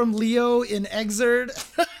came from Leo in Exerd.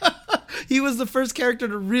 He was the first character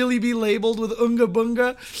to really be labeled with Unga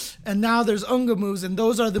bunga. And now there's Unga moves, and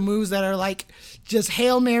those are the moves that are like just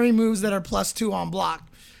Hail Mary moves that are +2 on block.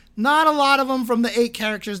 Not a lot of them from the 8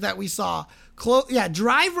 characters that we saw. Yeah,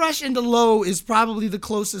 Drive Rush into low is probably the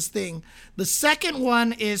closest thing. The second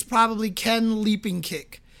one is probably Ken Leaping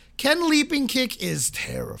Kick. Ken Leaping Kick is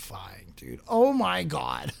terrifying, dude. Oh my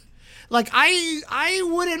God. Like, I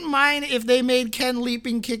wouldn't mind if they made Ken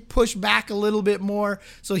Leaping Kick push back a little bit more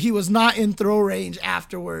so he was not in throw range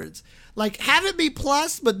afterwards. Like, have it be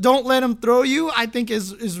plus, but don't let him throw you, I think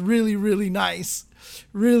is really, really nice.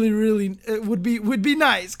 Really, really, it would be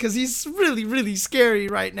nice, because he's really, really scary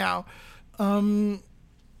right now.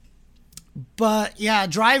 But yeah,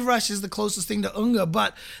 Drive Rush is the closest thing to Unga.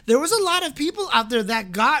 But there was a lot of people out there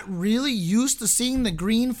that got really used to seeing the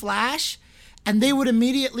green flash, and they would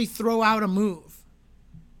immediately throw out a move.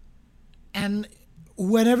 And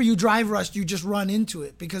whenever you Drive Rush, you just run into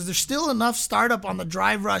it, because there's still enough startup on the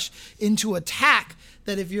Drive Rush into attack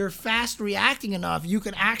that if you're fast reacting enough, you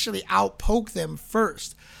can actually outpoke them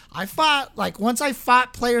first. Once I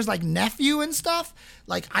fought players like Nephew and stuff,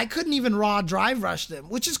 like, I couldn't even raw Drive Rush them,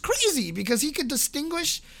 which is crazy because he could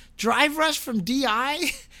distinguish Drive Rush from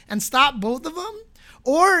DI and stop both of them.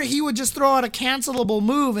 Or he would just throw out a cancelable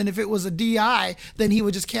move, and if it was a DI, then he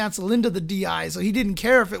would just cancel into the DI. So he didn't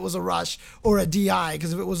care if it was a rush or a DI,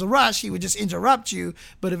 because if it was a rush, he would just interrupt you.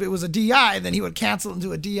 But if it was a DI, then he would cancel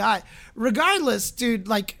into a DI. Regardless, dude,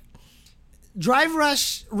 like,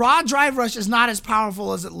 raw Drive Rush is not as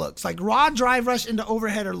powerful as it looks. Like, raw Drive Rush into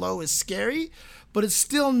overhead or low is scary, but it's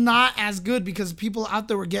still not as good because people out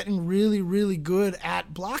there were getting really, really good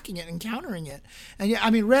at blocking it and countering it. And yeah, I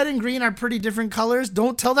mean, red and green are pretty different colors.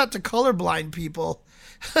 Don't tell that to colorblind people.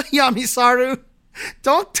 Yamisaru,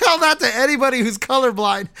 don't tell that to anybody who's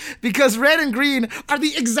colorblind, because red and green are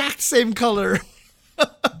the exact same color.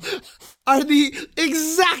 Are the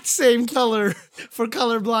exact same color for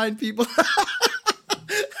colorblind people.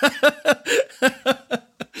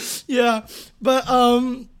 Yeah, but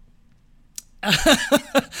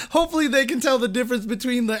hopefully they can tell the difference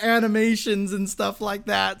between the animations and stuff like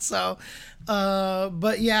that. So,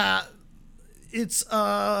 but yeah, it's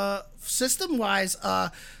system wise.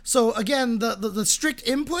 So again, the strict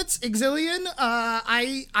inputs, Exilian.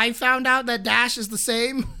 I found out that dash is the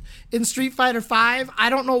same in Street Fighter 5. I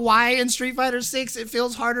don't know why in Street Fighter 6 it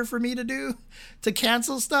feels harder for me to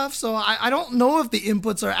cancel stuff. So I don't know if the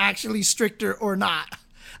inputs are actually stricter or not.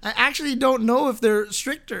 I actually don't know if they're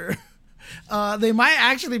stricter. They might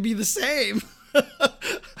actually be the same.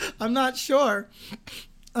 I'm not sure.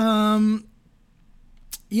 Yeah.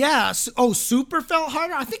 Oh, super felt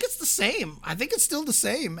harder? I think it's the same. I think it's still the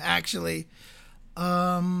same, actually.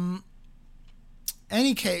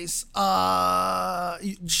 Any case,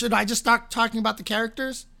 should I just start talking about the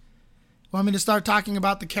characters? Want me to start talking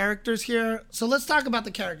about the characters here? So let's talk about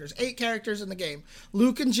the characters. 8 characters in the game.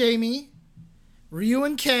 Luke and Jamie, Ryu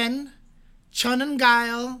and Ken, Chun and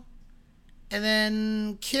Guile, and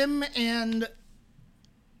then Kim and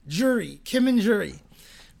Jury.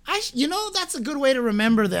 That's a good way to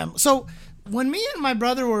remember them. So when me and my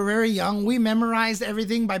brother were very young, we memorized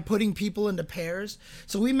everything by putting people into pairs.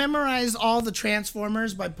 So we memorized all the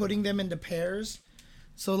Transformers by putting them into pairs.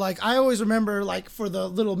 So, like, I always remember, like, for the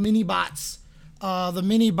little mini-bots,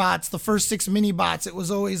 the first 6 mini-bots, it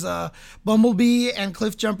was always Bumblebee and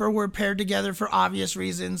Cliffjumper were paired together for obvious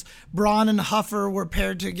reasons. Brawn and Huffer were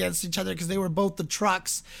paired against each other because they were both the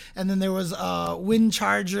trucks. And then there was Wind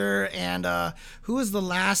Charger and who was the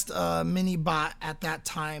last mini-bot at that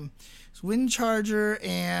time? Wind Charger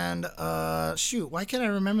and why can't I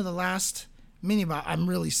remember the last mini-bot? I'm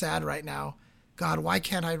really sad right now. God, why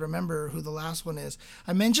can't I remember who the last one is?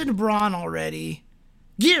 I mentioned Brawn already.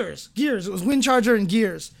 Gears. It was Wind Charger and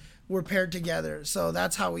Gears were paired together. So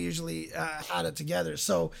that's how we usually had it together.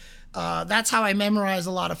 So that's how I memorize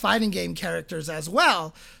a lot of fighting game characters as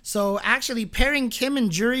well. So actually pairing Kim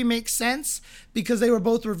and Jury makes sense because they were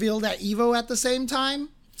both revealed at EVO at the same time.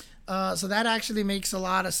 So that actually makes a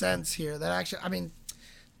lot of sense here.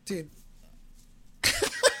 Dude.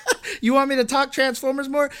 You want me to talk Transformers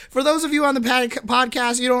more? For those of you on the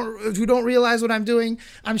podcast who don't realize what I'm doing,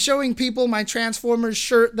 I'm showing people my Transformers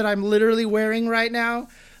shirt that I'm literally wearing right now.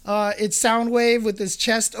 It's Soundwave with his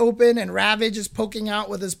chest open, and Ravage is poking out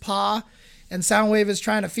with his paw, and Soundwave is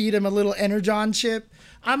trying to feed him a little Energon chip.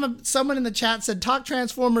 Someone in the chat said, talk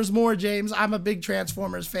Transformers more, James. I'm a big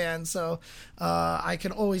Transformers fan, so I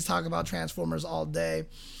can always talk about Transformers all day.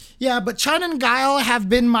 Yeah, but Chun and Guile have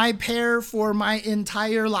been my pair for my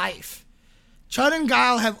entire life. Chun and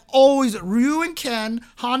Guile have always, Ryu and Ken,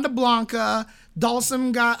 Honda Blanca,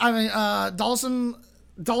 Dalsum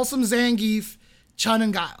Zangief, Chun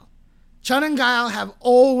and Guile. Chun and Guile have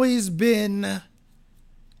always been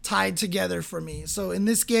tied together for me. So in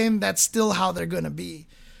this game, that's still how they're going to be.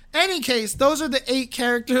 Any case, those are the 8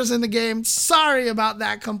 characters in the game. Sorry about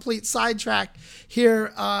that complete sidetrack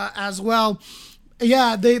here as well.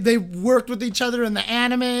 Yeah, they worked with each other in the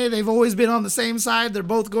anime. They've always been on the same side. They're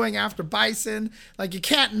both going after Bison. Like, you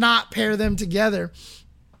can't not pair them together.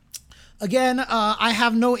 Again, I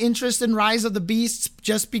have no interest in Rise of the Beasts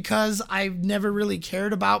just because I've never really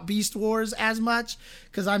cared about Beast Wars as much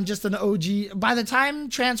because I'm just an OG. By the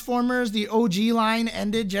time Transformers, the OG line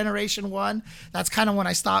ended, Generation 1, that's kind of when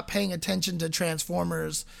I stopped paying attention to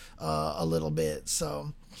Transformers a little bit.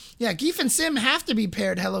 So, yeah, Geef and Sim have to be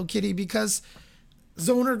paired Hello Kitty because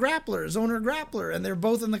Zoner Grappler, and they're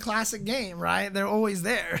both in the classic game, right? They're always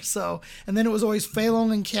there. So, and then it was always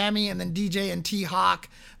Phalon and Cammy, and then DJ and T-Hawk,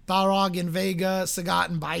 Balrog and Vega, Sagat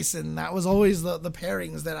and Bison. That was always the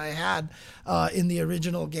pairings that I had in the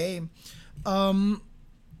original game. But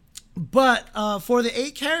for the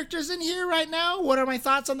 8 characters in here right now, what are my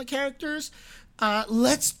thoughts on the characters?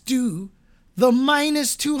 Let's do the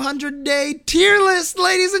minus 200 day tier list,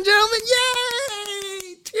 ladies and gentlemen.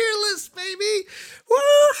 Yay! Tier list, baby.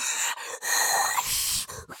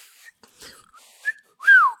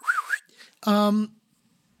 Woo!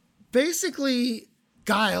 Basically,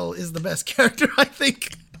 Guile is the best character, I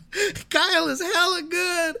think. Guile is hella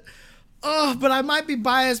good. Oh, but I might be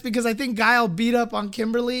biased because I think Guile beat up on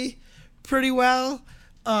Kimberly pretty well.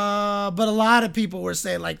 But a lot of people were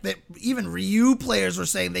saying, like, that even Ryu players were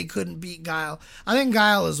saying they couldn't beat Guile. I think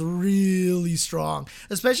Guile is really strong,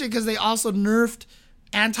 especially because they also nerfed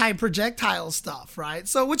anti-projectile stuff, right?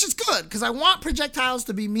 So, which is good because I want projectiles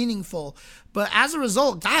to be meaningful. But as a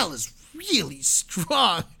result, Guile is really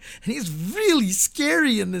strong and he's really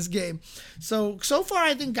scary in this game. So far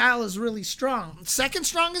I think Guile is really strong. Second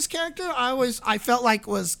strongest character I felt like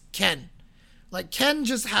was Ken. Like, Ken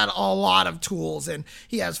just had a lot of tools, and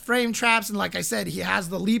he has frame traps, and like I said, he has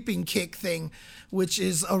the leaping kick thing, which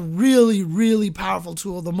is a really, really powerful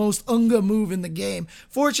tool, the most Unga move in the game.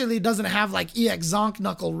 Fortunately, it doesn't have like EX Zonk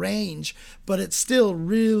Knuckle range, but it's still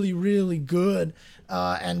really, really good,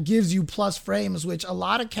 and gives you plus frames, which a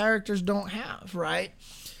lot of characters don't have, right?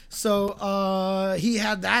 So he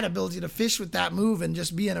had that ability to fish with that move and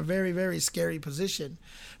just be in a very, very scary position.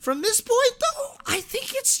 From this point, though, I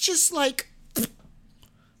think it's just like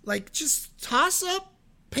just toss up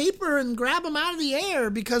paper and grab them out of the air,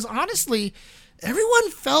 because honestly,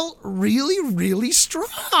 everyone felt really, really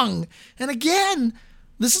strong. And again,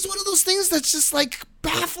 this is one of those things that's just like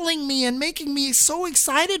baffling me and making me so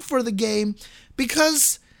excited for the game,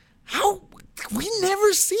 because how we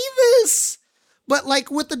never see this. But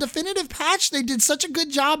like with the definitive patch, they did such a good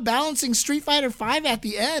job balancing Street Fighter V at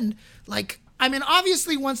the end. Like, I mean,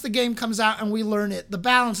 obviously once the game comes out and we learn it, the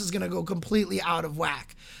balance is going to go completely out of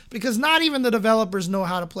whack, because not even the developers know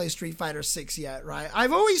how to play Street Fighter 6 yet, right?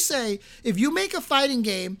 I've always say, if you make a fighting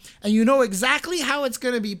game and you know exactly how it's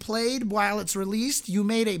going to be played while it's released, you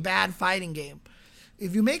made a bad fighting game.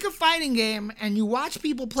 If you make a fighting game and you watch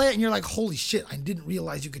people play it and you're like, holy shit, I didn't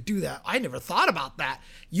realize you could do that, I never thought about that,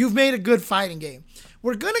 you've made a good fighting game.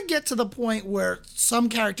 We're going to get to the point where some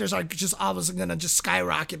characters are just obviously going to just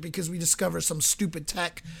skyrocket because we discover some stupid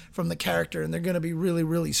tech from the character and they're going to be really,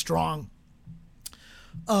 really strong.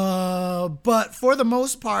 But for the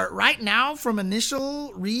most part, right now, from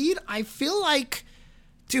initial read, I feel like,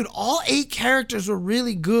 dude, all 8 characters were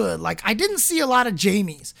really good. Like, I didn't see a lot of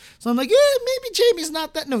Jamies. So I'm like, yeah, maybe Jamie's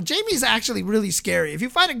not that. No, Jamie's actually really scary. If you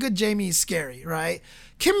find a good Jamie, he's scary, right?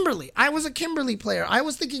 Kimberly. I was a Kimberly player. I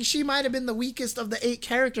was thinking she might have been the weakest of the 8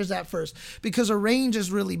 characters at first because her range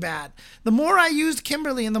is really bad. The more I used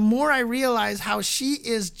Kimberly and the more I realized how she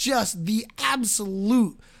is just the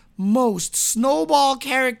absolute most snowball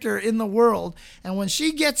character in the world. And when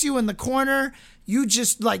she gets you in the corner, you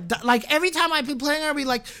just like every time I've been playing her, I'd be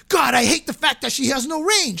like, God, I hate the fact that she has no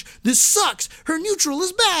range. This sucks. Her neutral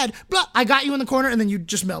is bad. Blah. I got you in the corner and then you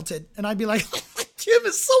just melted. And I'd be like, Kim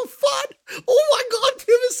is so fun. Oh my God,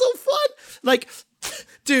 Kim is so fun. Like,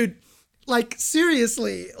 dude, like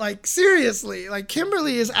seriously, like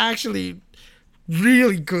Kimberly is actually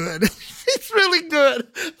really good. She's really good.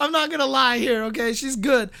 I'm not gonna lie here, okay? She's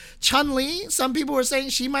good. Chun-Li, some people were saying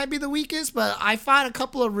she might be the weakest, but I fought a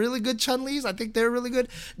couple of really good Chun-Lis. I think they're really good.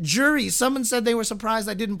 Juri, someone said they were surprised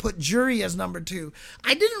I didn't put Juri as number 2.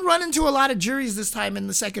 I didn't run into a lot of Juris this time in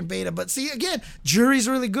the second beta, but see, again, Juri's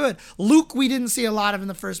really good. Luke, we didn't see a lot of in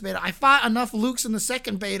the first beta. I fought enough Lukes in the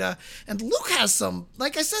second beta, and Luke has some,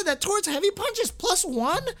 like I said, that towards heavy punches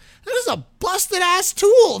 +1, that is a busted ass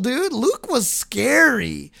tool, dude. Luke was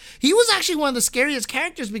scary. He was actually one of the scariest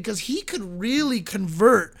characters because he could really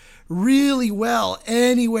convert really well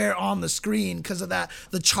anywhere on the screen because of that.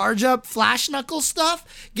 The charge up flash knuckle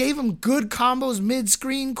stuff gave him good combos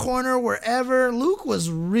mid-screen, corner, wherever. Luke was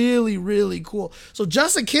really, really cool. So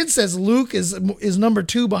Just a Kid says Luke is number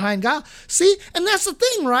 2 behind Guile. See, and that's the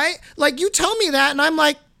thing, right? Like, you tell me that and I'm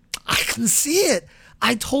like, I can see it.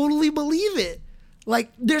 I totally believe it.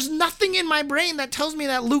 Like, there's nothing in my brain that tells me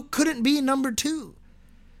that Luke couldn't be number 2.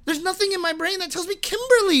 There's nothing in my brain that tells me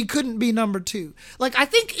Kimberly couldn't be number 2. Like, I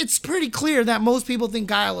think it's pretty clear that most people think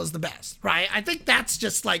Guile is the best, right? I think that's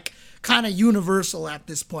just like kind of universal at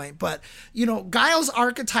this point. But, you know, Guile's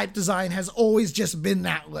archetype design has always just been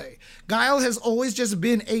that way. Guile has always just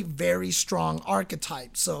been a very strong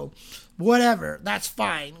archetype. So whatever, that's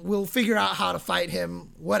fine. We'll figure out how to fight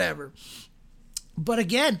him, whatever. But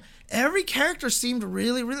again, every character seemed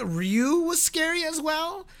really, really... Ryu was scary as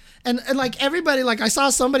well. And like everybody, like I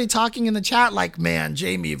saw somebody talking in the chat like, man,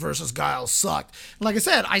 Jamie versus Guile sucked. And like I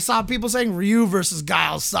said, I saw people saying Ryu versus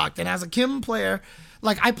Guile sucked. And as a Kim player,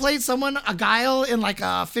 like I played a Guile in like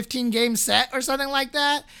a 15-game set or something like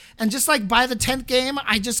that. And just like by the 10th game,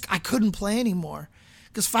 I couldn't play anymore.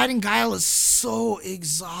 Because fighting Guile is so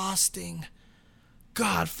exhausting.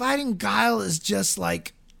 God, fighting Guile is just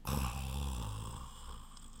like...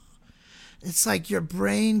 It's like your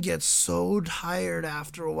brain gets so tired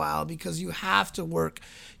after a while because you have to work.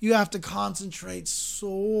 You have to concentrate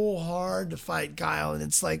so hard to fight Guile. And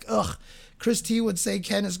it's like, ugh. Chris T would say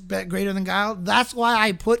Ken is greater than Guile. That's why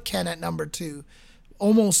I put Ken at number 2.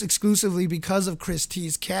 Almost exclusively because of Chris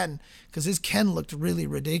T's Ken. Because his Ken looked really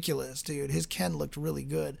ridiculous, dude. His Ken looked really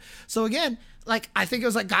good. So again, like I think it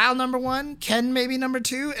was like Guile number 1, Ken maybe number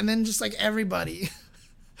 2, and then just like everybody.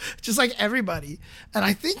 Just like everybody. And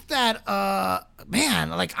I think that, man,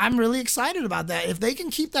 like I'm really excited about that. If they can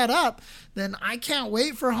keep that up, then I can't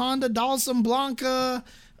wait for Honda, Dawson, Blanca,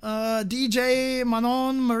 DJ,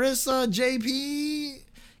 Manon, Marissa, JP,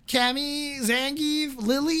 Cammy, Zangief,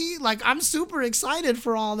 Lily. Like I'm super excited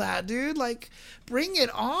for all that, dude. Like bring it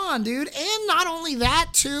on, dude. And not only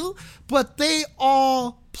that too, but they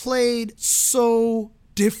all played so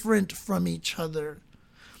different from each other.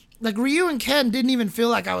 Like, Ryu and Ken didn't even feel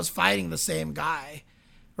like I was fighting the same guy,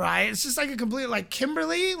 right? It's just like a complete, like,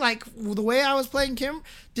 Kimberly, like, the way I was playing Kim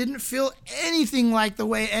didn't feel anything like the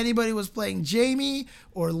way anybody was playing Jamie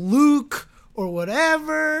or Luke or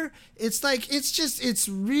whatever. It's like, it's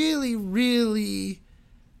really, really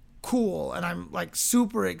cool. And I'm, like,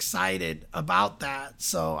 super excited about that.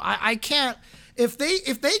 So I can't... If they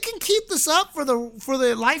can keep this up for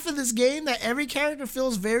the life of this game, that every character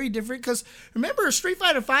feels very different. Because remember, Street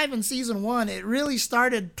Fighter V in Season 1, it really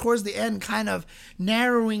started towards the end kind of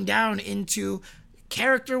narrowing down into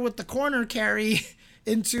character with the corner carry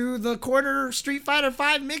into the corner Street Fighter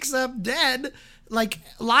V mix-up dead. Like,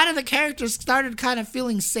 a lot of the characters started kind of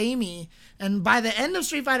feeling samey. And by the end of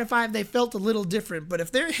Street Fighter V, they felt a little different. But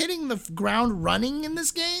if they're hitting the ground running in this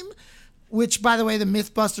game... Which, by the way, the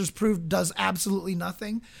Mythbusters proved does absolutely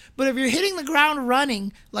nothing. But if you're hitting the ground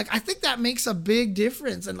running, like, I think that makes a big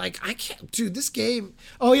difference. And, like, I can't... Dude, this game...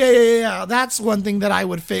 Oh, yeah. That's one thing that I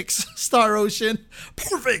would fix. Star Ocean.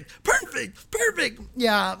 Perfect.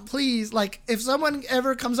 Yeah, please. Like, if someone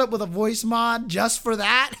ever comes up with a voice mod just for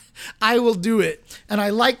that, I will do it. And I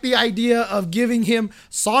like the idea of giving him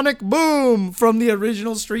Sonic Boom from the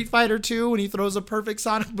original Street Fighter 2 when he throws a perfect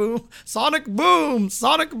Sonic Boom. Sonic Boom!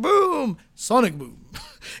 Sonic Boom! Sonic Boom.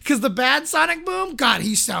 Because the bad Sonic Boom, God,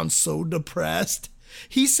 he sounds so depressed.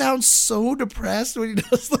 He sounds so depressed when he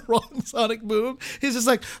does the wrong Sonic Boom. He's just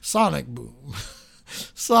like, Sonic Boom.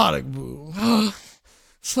 Sonic Boom.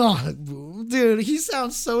 Sonic Boom. Dude, he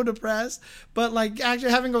sounds so depressed. But like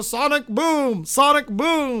actually having go Sonic Boom, Sonic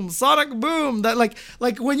Boom, Sonic Boom. That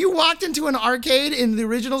like when you walked into an arcade in the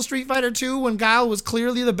original Street Fighter 2 when Guile was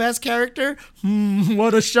clearly the best character,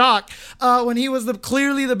 what a shock. When he was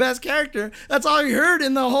clearly the best character, that's all you heard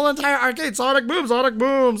in the whole entire arcade. Sonic Boom, Sonic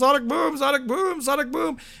Boom, Sonic Boom, Sonic Boom, Sonic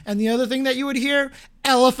Boom. And the other thing that you would hear,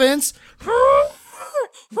 elephants.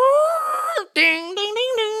 Ding, ding,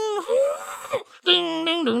 ding, ding. Ding,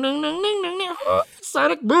 ding, ding, ding, ding, ding, ding.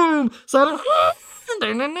 Sonic Boom, Sonic.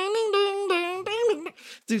 Ding, ding, ding, ding, ding, ding, ding.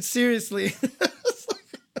 Dude, seriously.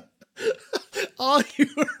 All you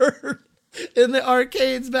heard in the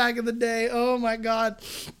arcades back in the day. Oh my God.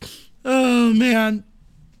 Oh man.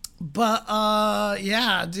 But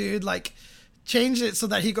yeah, dude, like change it so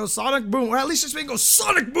that he goes Sonic Boom, or at least just make him go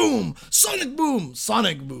Sonic Boom, Sonic Boom,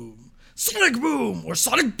 Sonic Boom, Sonic Boom, or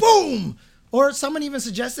Sonic Boom. Or someone even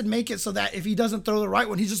suggested make it so that if he doesn't throw the right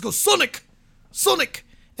one, he just goes Sonic, Sonic.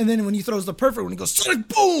 And then when he throws the perfect one, he goes Sonic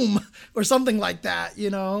Boom, or something like that, you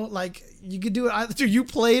know? Like, you could do it either. Dude, you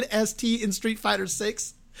played ST in Street Fighter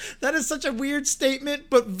 6? That is such a weird statement,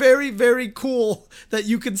 but very, very cool that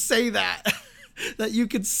you could say that. That you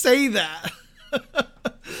could say that.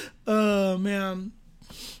 Oh, man.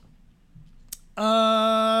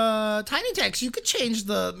 Tiny Text, you could change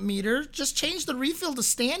the meter. Just change the refill to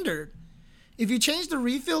standard. If you change the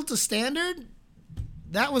refill to standard,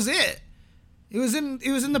 that was it. It was in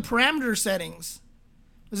the parameter settings.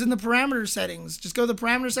 It was in the parameter settings. Just go to the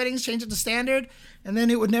parameter settings, change it to standard, and then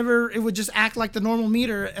it would just act like the normal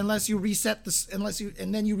meter unless you reset this, and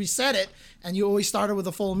then you reset it, and you always started with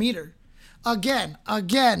a full meter. Again, I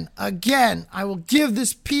will give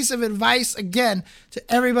this piece of advice again to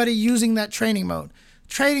everybody using that training mode.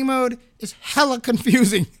 Training mode is hella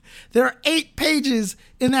confusing. There are 8 pages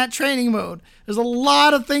in that training mode. There's a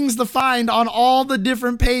lot of things to find on all the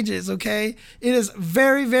different pages, okay? It is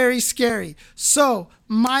very, very scary. So,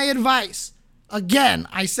 my advice, again,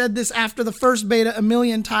 I said this after the first beta a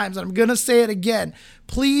million times, and I'm going to say it again.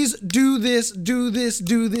 Please do this.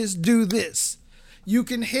 You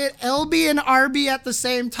can hit LB and RB at the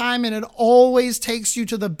same time, and it always takes you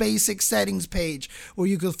to the basic settings page where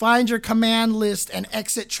you can find your command list and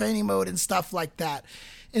exit training mode and stuff like that.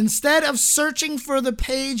 Instead of searching for the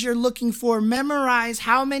page you're looking for, memorize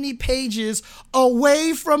how many pages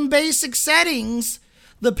away from basic settings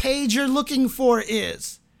the page you're looking for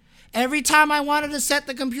is. Every time I wanted to set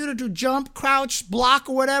the computer to jump, crouch, block,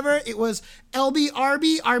 or whatever, it was LB,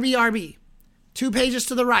 RB, RB, RB. 2 pages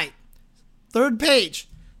to the right. Third page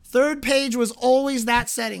was always that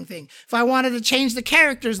setting thing. If I wanted to change the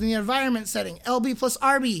characters in the environment setting, LB plus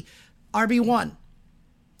RB, RB1.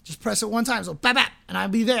 Just press it one time, so bap, bap, and I'll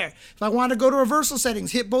be there. If I want to go to reversal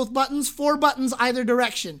settings, hit both buttons, 4 buttons either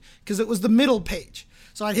direction, because it was the middle page.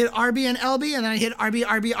 So I'd hit RB and LB, and then I'd hit RB,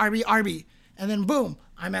 RB, RB, RB. And then boom,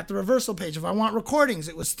 I'm at the reversal page. If I want recordings,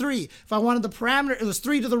 it was 3. If I wanted the parameter, it was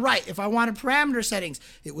 3 to the right. If I wanted parameter settings,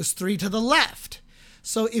 it was 3 to the left.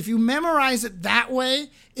 So if you memorize it that way,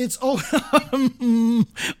 it's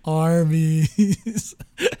Arby's.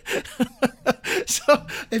 So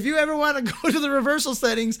if you ever want to go to the reversal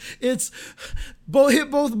settings, it's hit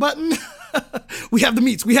both button. We have the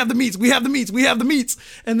meats.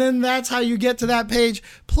 And then that's how you get to that page.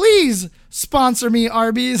 Please sponsor me,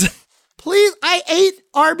 Arby's. Please, I ate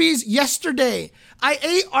Arby's yesterday.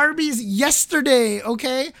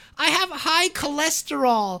 Okay? I have high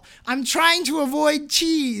cholesterol. I'm trying to avoid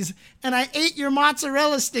cheese. And I ate your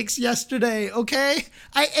mozzarella sticks yesterday, okay?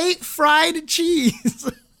 I ate fried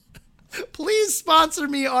cheese. Please sponsor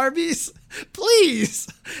me, Arby's. Please.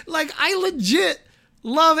 Like, I legit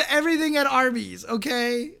love everything at Arby's,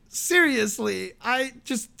 okay? Seriously.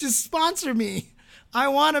 Just sponsor me. I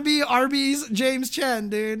want to be Arby's James Chen,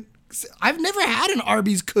 dude. I've never had an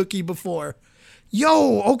Arby's cookie before.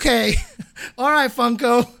 Yo, okay. All right,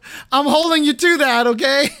 Funko. I'm holding you to that,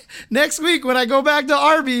 okay? Next week when I go back to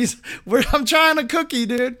Arby's, I'm trying a cookie,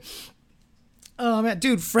 dude. Oh, man.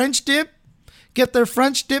 Dude, French dip. Get their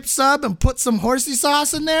French dip sub and put some horsey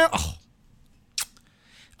sauce in there. Oh.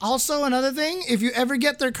 Also, another thing, if you ever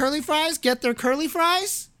get their curly fries,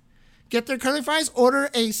 order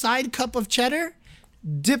a side cup of cheddar.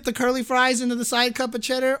 Dip the curly fries into the side cup of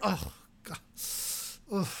cheddar. Oh, God.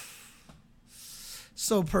 Oh.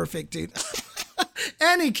 So perfect, dude.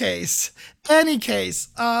 Any case.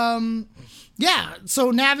 Yeah, so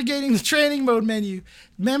navigating the training mode menu,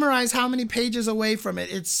 memorize how many pages away from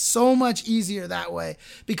it. It's so much easier that way.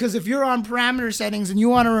 Because if you're on parameter settings and you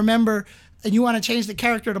want to remember and you want to change the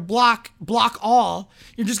character to block all,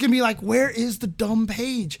 you're just going to be like, where is the dumb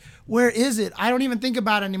page? Where is it? I don't even think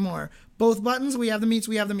about it anymore. Both buttons, we have the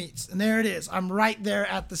meats. And there it is. I'm right there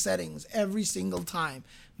at the settings every single time.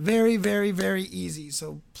 Very, very, very easy.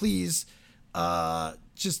 So please,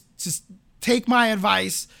 just take my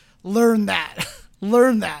advice. Learn that.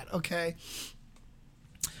 Okay?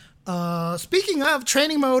 Speaking of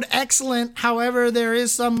training mode, excellent. However, there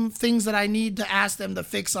is some things that I need to ask them to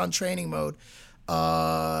fix on training mode.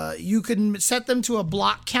 You can set them to a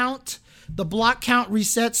block count. The block count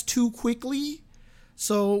resets too quickly.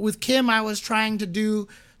 So with Kim, I was trying to do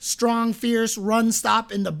strong, fierce, run,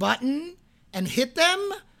 stop in the button and hit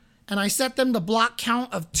them. And I set them to block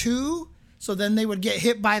count of 2. So then they would get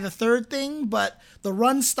hit by the third thing. But the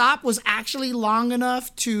run stop was actually long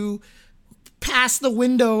enough to pass the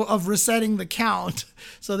window of resetting the count.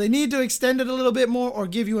 So they need to extend it a little bit more or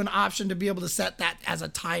give you an option to be able to set that as a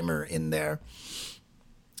timer in there.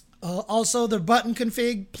 Also, the button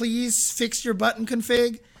config, please fix your button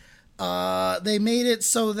config. They made it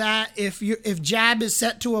so that if jab is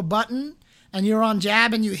set to a button and you're on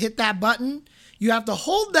jab and you hit that button, you have to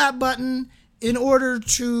hold that button in order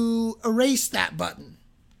to erase that button.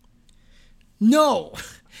 No,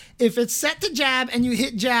 If it's set to jab and you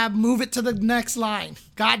hit jab, move it to the next line.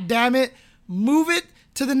 God damn it. Move it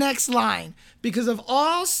to the next line. Because if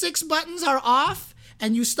all 6 buttons are off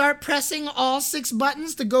and you start pressing all 6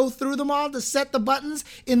 buttons to go through them all to set the buttons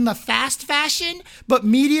in the fast fashion, but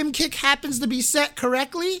medium kick happens to be set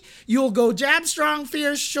correctly, you'll go jab, strong,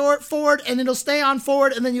 fierce, short, forward, and it'll stay on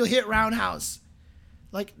forward, and then you'll hit roundhouse.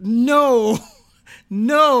 Like, no,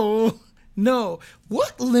 no, no.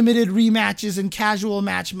 What limited rematches in casual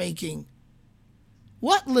matchmaking?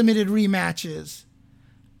 What limited rematches?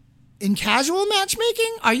 In casual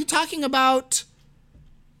matchmaking? Are you talking about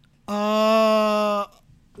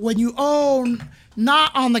when you own,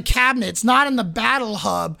 not on the cabinets, not in the battle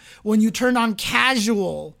hub, when you turned on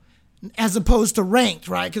casual as opposed to ranked,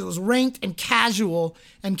 right? Because it was ranked and casual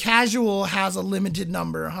has a limited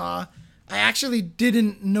number, huh? I actually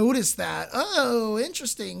didn't notice that. Oh,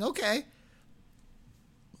 interesting. Okay.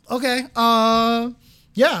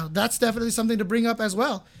 Yeah, that's definitely something to bring up as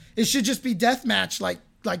well. It should just be deathmatch like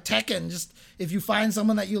Tekken. Just if you find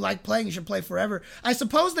someone that you like playing, you should play forever. I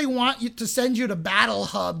suppose they want you to send you to Battle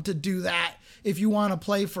Hub to do that if you want to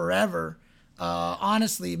play forever.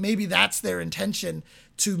 Honestly, maybe that's their intention,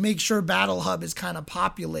 to make sure Battle Hub is kind of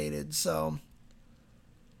populated. So,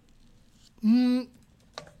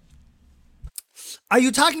 are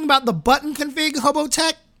you talking about the button config,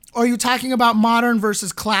 Hobotech, or are you talking about modern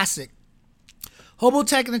versus classic?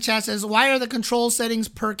 Hobotech in the chat says, why are the control settings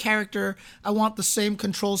per character? I want the same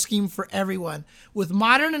control scheme for everyone. With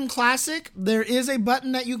modern and classic, there is a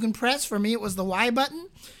button that you can press. For me, it was the Y button.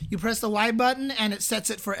 You press the Y button and it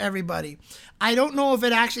sets it for everybody. I don't know if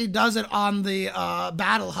it actually does it on the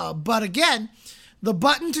Battle Hub, but again, the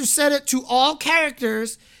button to set it to all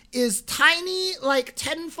characters is tiny, like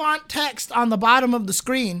 10 font text on the bottom of the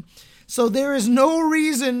screen. So there is no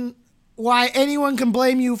reason why anyone can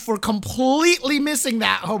blame you for completely missing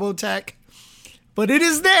that, Hobotech. But it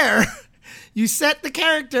is there. You set the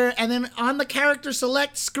character, and then on the character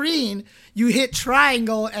select screen, you hit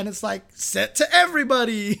triangle, and it's like, set to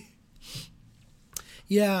everybody.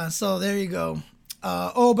 Yeah, so there you go.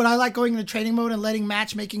 But I like going into training mode and letting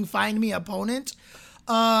matchmaking find me opponent.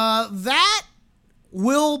 That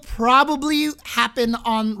will probably happen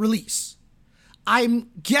on release. I'm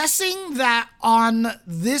guessing that on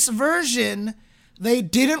this version, they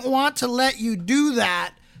didn't want to let you do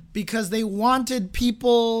that because they wanted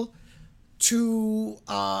people to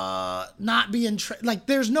not be in, like,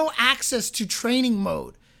 there's no access to training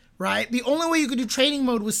mode, right? The only way you could do training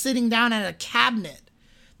mode was sitting down at a cabinet.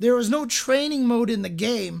 There was no training mode in the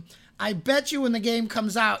game. I bet you when the game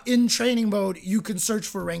comes out in training mode, you can search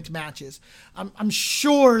for ranked matches. I'm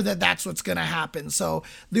sure that that's what's going to happen. So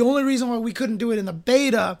the only reason why we couldn't do it in the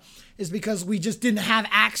beta is because we just didn't have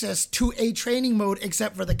access to a training mode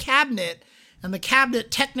except for the cabinet. And the cabinet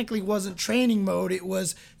technically wasn't training mode. It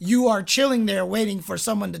was you are chilling there waiting for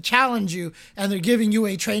someone to challenge you, and they're giving you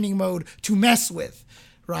a training mode to mess with,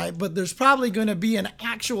 right? But there's probably going to be an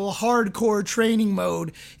actual hardcore training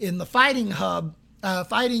mode in the Fighting Hub.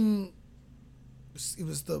 It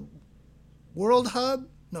was the World Hub?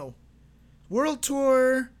 No. World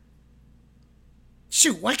Tour.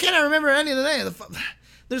 Shoot, why can't I remember any of the names?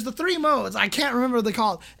 There's the 3 modes. I can't remember what they're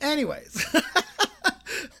called. Anyways.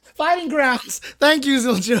 Fighting Grounds. Thank you,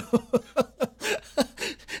 Ziljo.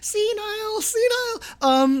 Senile.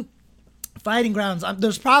 Fighting Grounds.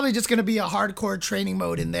 There's probably just going to be a hardcore training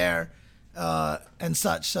mode in there. And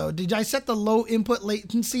such. So did I set the low input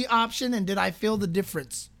latency option, and did I feel the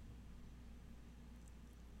difference?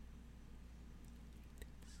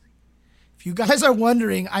 If you guys are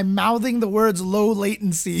wondering, I'm mouthing the words low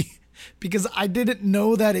latency because I didn't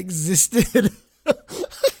know that existed.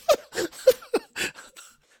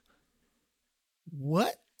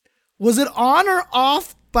 What? Was it on or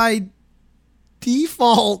off by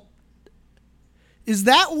default? Is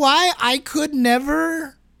that why I could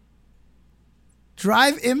never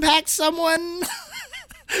drive impact someone?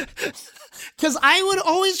 Because I would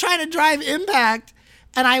always try to drive impact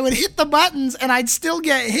and I would hit the buttons and I'd still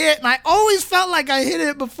get hit, and I always felt like I hit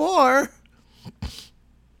it before.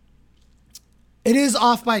 It is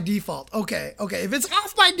off by default. Okay. If it's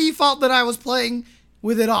off by default, then I was playing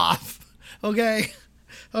with it off. Okay.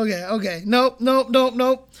 Nope.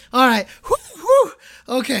 All right. Whew.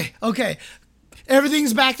 Okay.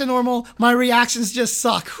 Everything's back to normal. My reactions just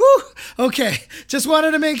suck. Whew. Okay. Just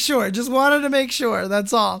wanted to make sure.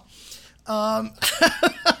 That's all.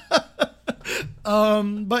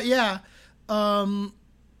 But yeah.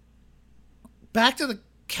 Back to the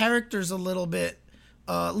characters a little bit.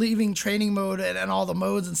 Leaving training mode and all the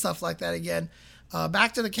modes and stuff like that again.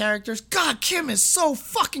 Back to the characters. God, Kim is so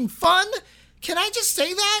fucking fun. Can I just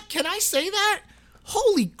say that? Can I say that?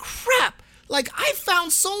 Holy crap. Like, I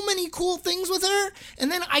found so many cool things with her,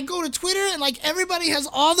 and then I go to Twitter, and, like, everybody has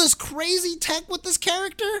all this crazy tech with this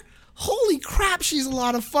character. Holy crap, she's a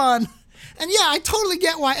lot of fun. And yeah, I totally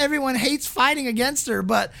get why everyone hates fighting against her,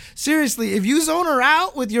 but seriously, if you zone her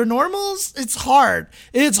out with your normals, it's hard.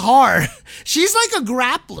 It's hard. She's like a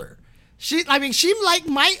grappler. She like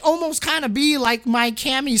might almost kind of be like my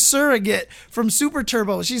Cammy surrogate from Super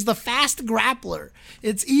Turbo. She's the fast grappler.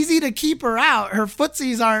 It's easy to keep her out. Her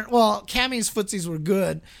footsies aren't, well, Cammy's footsies were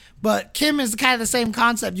good, but Kim is kind of the same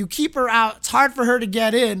concept. You keep her out. It's hard for her to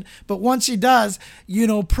get in, but once she does,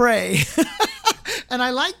 pray. And I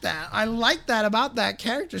like that. I like that about that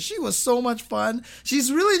character. She was so much fun.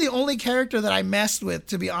 She's really the only character that I messed with,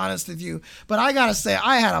 to be honest with you. But I gotta say,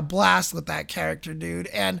 I had a blast with that character, dude.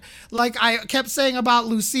 And like I kept saying about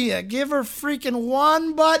Lucia, give her freaking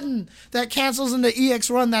one button that cancels into EX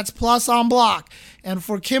run that's plus on block. And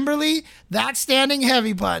for Kimberly, that's standing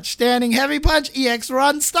heavy punch. Standing heavy punch, EX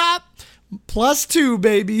run stop, +2,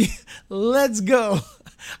 baby. Let's go.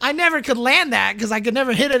 I never could land that because I could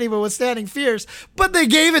never hit anyone with Standing Fierce, but they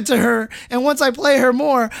gave it to her, and once I play her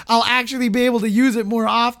more, I'll actually be able to use it more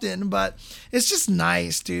often, but it's just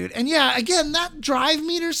nice, dude. And yeah, again, that drive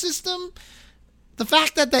meter system, the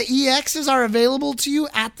fact that the EXs are available to you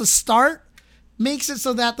at the start makes it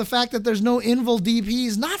so that the fact that there's no invul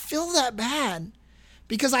DPs not feel that bad.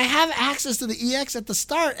 Because I have access to the EX at the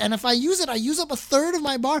start, and if I use it, I use up a third of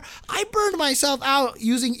my bar. I burned myself out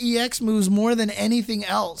using EX moves more than anything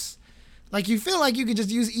else. Like, you feel like you could just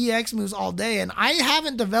use EX moves all day, and I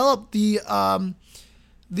haven't developed the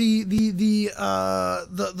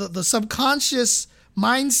subconscious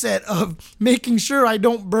mindset of making sure I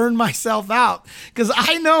don't burn myself out, because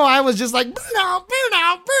I know I was just like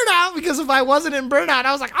burnout, because if I wasn't in burnout,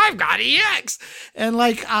 I was like, I've got EX, and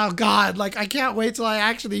like, oh god, like I can't wait till I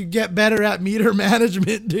actually get better at meter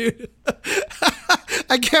management, dude.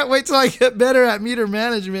 I can't wait till I get better at meter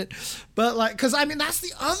management. But like, because I mean, that's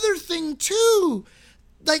the other thing too.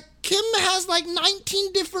 Like, Kim has like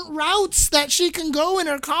 19 different routes that she can go in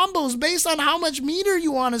her combos based on how much meter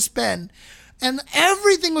you want to spend. And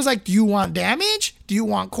everything was like, do you want damage? Do you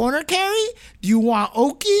want corner carry? Do you want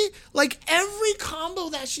Oki? Like, every combo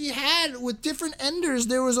that she had with different enders,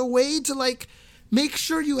 there was a way to like make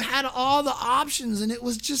sure you had all the options. And it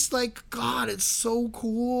was just like, God, it's so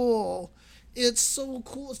cool. It's so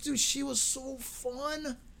cool. Dude, she was so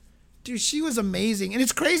fun. Dude, she was amazing. And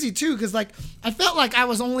it's crazy too, because like, I felt like I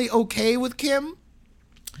was only okay with Kim.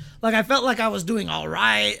 Like, I felt like I was doing all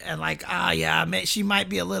right, and like, she might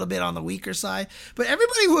be a little bit on the weaker side. But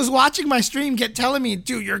everybody who was watching my stream kept telling me,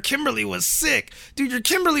 dude, your Kimberly was sick. Dude, your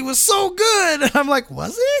Kimberly was so good. And I'm like,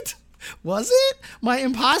 was it? Was it? My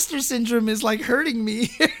imposter syndrome is like hurting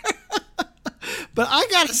me. But I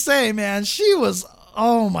gotta say, man, she was,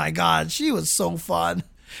 oh my God, she was so fun.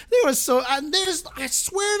 I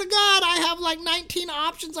swear to God, I have like 19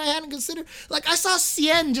 options I hadn't considered. Like, I saw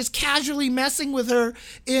Cien just casually messing with her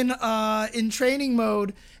in training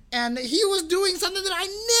mode, and he was doing something that I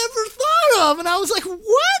never thought of, and I was like,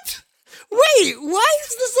 what? Wait, why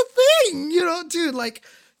is this a thing? Dude, like,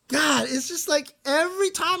 God, it's just like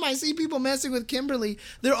every time I see people messing with Kimberly,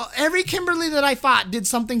 every Kimberly that I fought did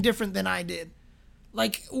something different than I did.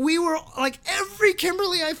 Like, every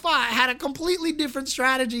Kimberly I fought had a completely different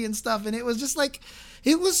strategy and stuff, and it was just like,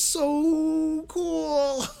 it was so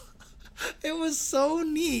cool. It was so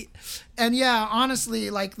neat. And yeah, honestly,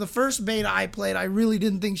 like, the first beta I played, I really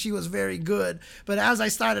didn't think she was very good, but as I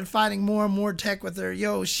started fighting more and more tech with her,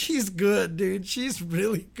 she's good, dude. She's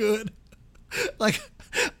really good. Like,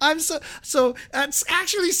 I'm so that's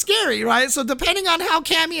actually scary, right? So depending on how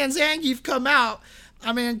Cammy and Zangief come out,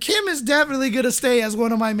 I mean, Kim is definitely going to stay as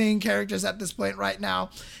one of my main characters at this point right now.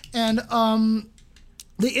 And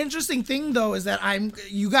the interesting thing, though, is that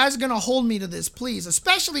you guys are going to hold me to this, please,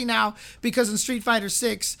 especially now because in Street Fighter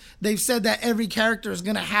 6, they've said that every character is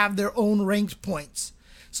going to have their own ranked points.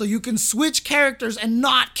 So you can switch characters and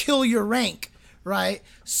not kill your rank, right?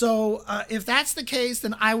 So if that's the case,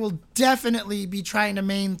 then I will definitely be trying to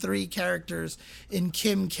main 3 characters in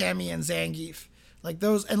Kim, Cammy, and Zangief. Like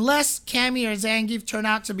those, unless Cammy or Zangief turn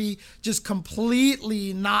out to be just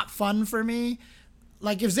completely not fun for me.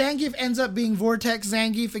 Like, if Zangief ends up being Vortex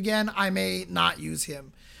Zangief again, I may not use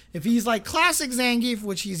him. If he's like classic Zangief,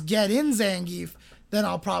 which he's Get In Zangief, then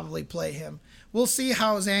I'll probably play him. We'll see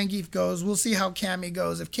how Zangief goes. We'll see how Cammy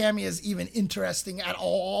goes. If Cammy is even interesting at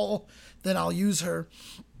all, then I'll use her.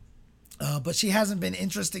 But she hasn't been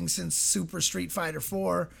interesting since Super Street Fighter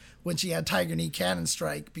 4 when she had Tiger Knee Cannon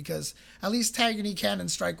Strike, because at least Tiger Knee Cannon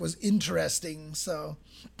Strike was interesting. So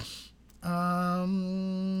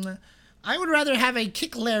Um, I would rather have a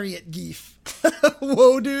kick lariat Geef.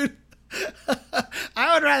 Whoa, dude.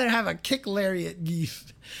 I would rather have a kick lariat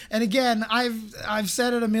Geef. And again, I've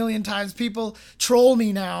said it a million times. People troll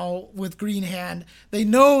me now with green hand. They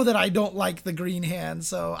know that I don't like the green hand,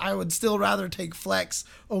 so I would still rather take flex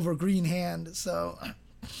over green hand. So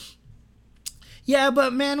yeah,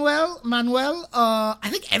 but Manuel, I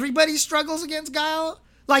think everybody struggles against Guile.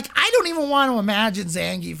 Like, I don't even want to imagine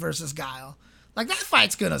Zangief versus Guile. Like, that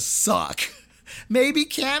fight's gonna suck. Maybe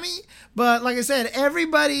Cammy, but like I said,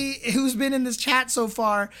 everybody who's been in this chat so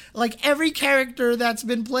far, like every character that's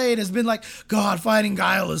been played has been like, God, fighting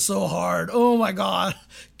Guile is so hard. Oh my God.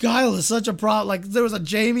 Guile is such a problem. Like, there was a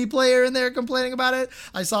Jamie player in there complaining about it.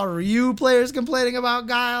 I saw Ryu players complaining about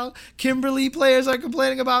Guile. Kimberly players are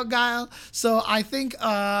complaining about Guile. So I think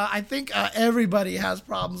everybody has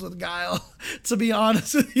problems with Guile, to be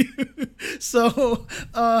honest with you. So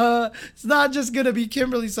it's not just gonna be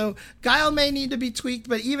Kimberly. So Guile may need to be tweaked,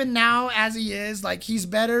 but even now as he is, like, he's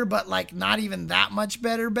better, but like not even that much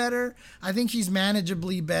better. I think he's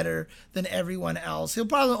manageably better than everyone else. He'll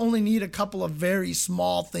probably only need a couple of very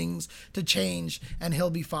small things to change and he'll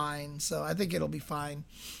be fine. So I think it'll be fine.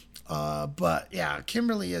 But yeah,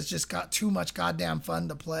 Kimberly has just got too much goddamn fun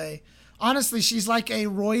to play. Honestly, she's like a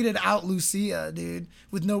roided out Lucia, dude,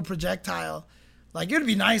 with no projectile. Like, it would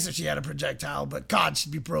be nice if she had a projectile, but God,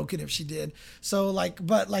 she'd be broken if she did. So, like,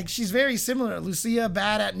 but, like, she's very similar. Lucia,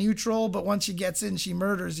 bad at neutral, but once she gets in, she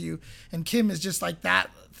murders you. And Kim is just like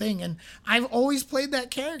that thing. And I've always played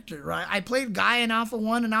that character, right? I played Guy in Alpha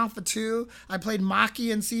 1 and Alpha 2. I played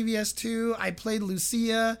Maki in CVS 2. I played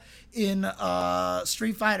Lucia in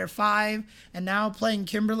Street Fighter 5. And now playing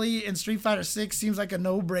Kimberly in Street Fighter 6 seems like a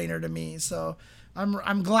no-brainer to me. So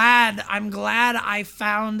I'm glad I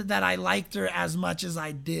found that I liked her as much as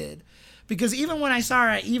I did. Because even when I saw her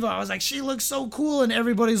at EVO, I was like, she looks so cool. And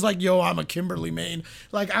everybody's like, yo, I'm a Kimberly main.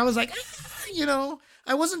 Like, I was like, you know,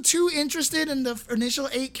 I wasn't too interested in the initial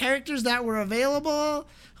 8 characters that were available.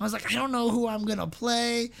 I was like, I don't know who I'm going to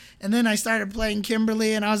play. And then I started playing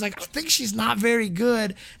Kimberly, and I was like, I think she's not very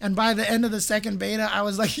good. And by the end of the second beta, I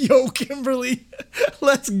was like, yo, Kimberly,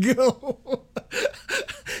 let's go.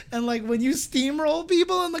 And like, when you steamroll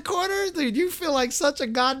people in the corner, dude, you feel like such a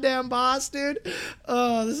goddamn boss, dude.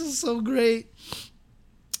 Oh, this is so great.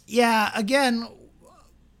 Yeah, again,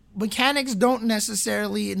 mechanics don't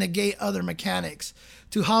necessarily negate other mechanics.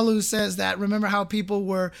 Tuhalu says that, remember how people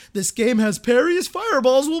were, this game has parries,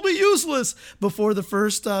 fireballs will be useless before the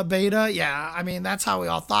first beta? Yeah, I mean, that's how we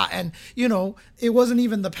all thought. And, you know, it wasn't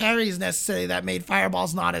even the parries necessarily that made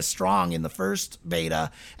fireballs not as strong in the first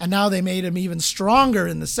beta. And now they made them even stronger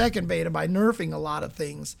in the second beta by nerfing a lot of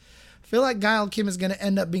things. I feel like Guile Kim is going to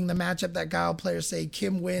end up being the matchup that Guile players say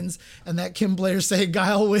Kim wins and that Kim players say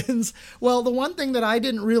Guile wins. Well, the one thing that I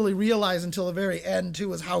didn't really realize until the very end, too,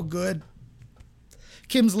 was how good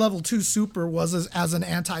Kim's level 2 super was as an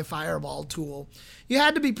anti-fireball tool. You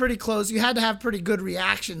had to be pretty close. You had to have pretty good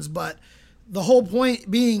reactions, but the whole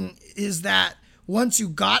point being is that once you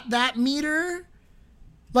got that meter,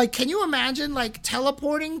 like, can you imagine, like,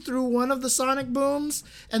 teleporting through one of the sonic booms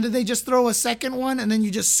and then they just throw a second one and then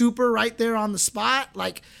you just super right there on the spot?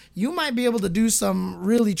 Like, you might be able to do some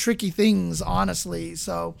really tricky things, honestly.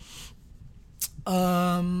 So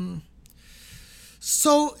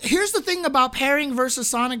here's the thing about pairing versus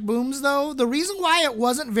sonic booms, though. The reason why it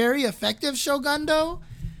wasn't very effective, Shogundo,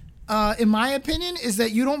 in my opinion, is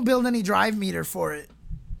that you don't build any drive meter for it.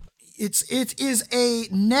 It is a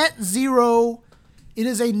net zero. It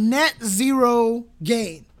is a net zero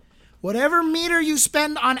gain. Whatever meter you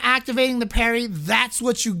spend on activating the parry, that's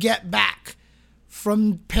what you get back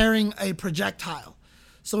from pairing a projectile.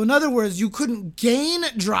 So in other words, you couldn't gain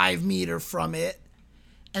drive meter from it.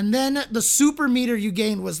 And then the super meter you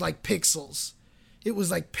gained was like pixels. It was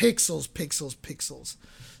like pixels.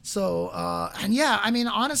 So, and yeah, I mean,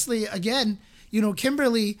 honestly, again, you know,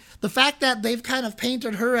 Kimberly, the fact that they've kind of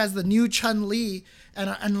painted her as the new Chun-Li,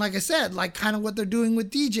 and like I said, like kind of what they're doing with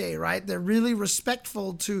DJ, right? They're really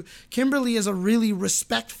respectful to, Kimberly is a really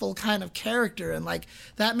respectful kind of character, and like,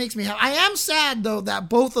 that makes me happy. I am sad, though, that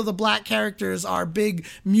both of the black characters are big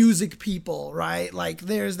music people, right? Like,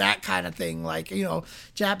 there's that kind of thing, like, you know,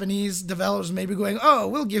 Japanese developers maybe going, oh,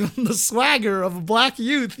 we'll give him the swagger of a black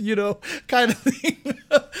youth, you know, kind of thing.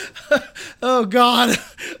 Oh, God.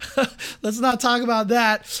 Let's not talk about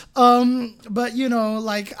that. But, you know,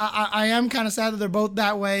 like, I am kind of sad that they're both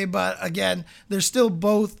that way, but again, they're still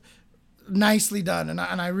both nicely done, and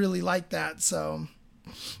I really like that. So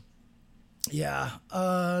Yeah,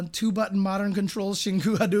 two button modern controls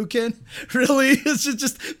Shinku Hadouken. Really? It's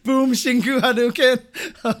just boom Shinku Hadouken.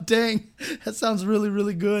 Oh dang, that sounds really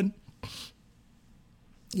really good.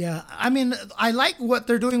 Yeah, I mean, I like what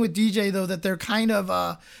they're doing with DJ though. That they're kind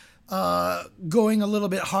of going a little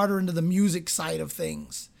bit harder into the music side of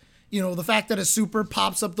things. You know, the fact that a super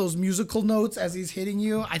pops up those musical notes as he's hitting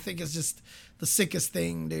you, I think is just the sickest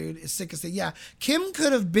thing, dude. It's sickest thing. Yeah, Kim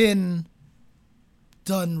could have been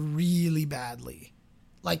done really badly.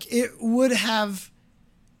 Like it would have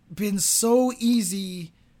been so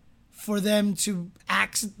easy for them to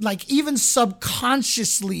act like even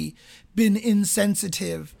subconsciously been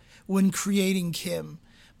insensitive when creating Kim.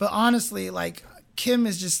 But honestly, like Kim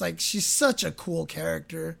is just like she's such a cool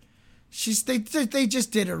character. They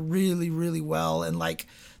just did her really really well, and like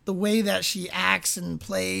the way that she acts and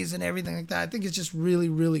plays and everything like that, I think it's just really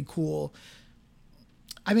really cool.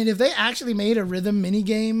 I mean, if they actually made a rhythm mini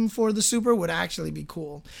game for the Super, would actually be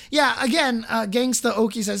cool. Yeah, again, Gangsta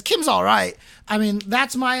Oki says Kim's all right. I mean,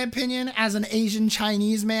 that's my opinion as an Asian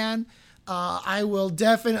Chinese man. I will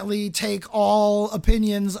definitely take all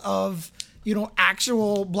opinions of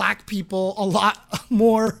actual black people a lot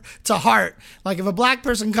more to heart. Like if a black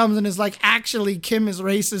person comes and is like, actually, Kim is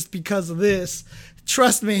racist because of this,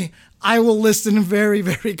 trust me, I will listen very,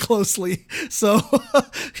 very closely. So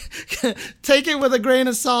take it with a grain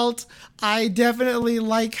of salt. I definitely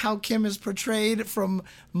like how Kim is portrayed from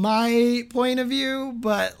my point of view,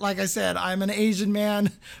 but like I said, I'm an Asian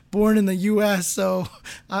man born in the U.S., so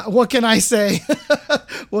what can I say?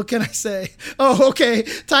 What can I say? Oh, okay.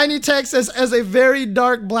 Tiny Tech says, as a very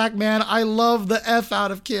dark black man, I love the F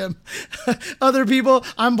out of Kim. Other people,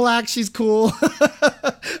 I'm black, she's cool.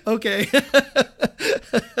 Okay.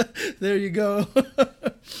 There you go.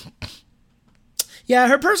 Yeah,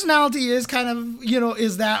 her personality is kind of,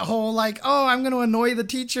 is that whole like, oh, I'm going to annoy the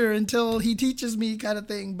teacher until he teaches me kind of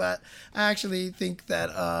thing. But I actually think that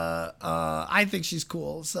I think she's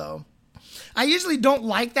cool. So I usually don't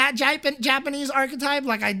like that Japanese archetype.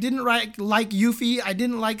 Like I didn't like Yuffie. I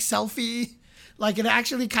didn't like Selphie. Like it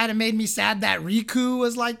actually kind of made me sad that Riku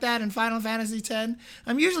was like that in Final Fantasy X.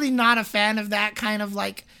 I'm usually not a fan of that kind of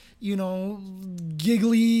like,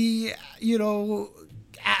 giggly,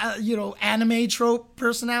 anime trope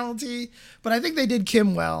personality, but I think they did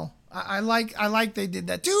Kim well. I like they did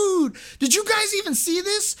that. Dude, did you guys even see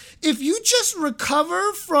this? If you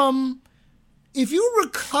recover from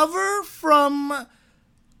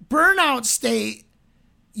burnout state,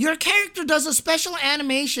 your character does a special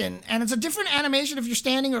animation, and it's a different animation if you're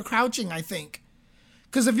standing or crouching, I think.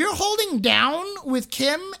 Because if you're holding down with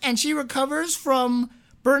Kim and she recovers from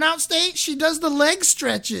burnout state, she does the leg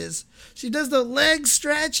stretches. She does the leg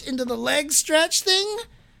stretch into the leg stretch thing.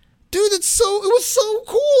 Dude, it was so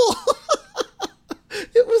cool.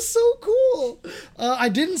 It was so cool. I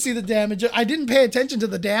didn't see the damage. I didn't pay attention to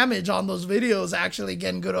the damage on those videos, actually,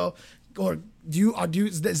 Genguro. Or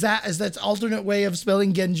is that alternate way of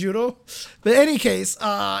spelling Genjuro? But in any case,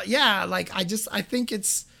 yeah, like I think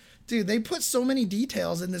it's, dude, they put so many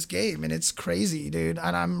details in this game and it's crazy, dude.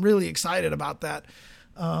 And I'm really excited about that.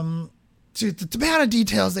 Dude, the amount of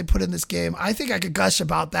details they put in this game, I think I could gush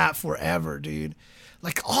about that forever, dude.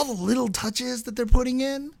 Like all the little touches that they're putting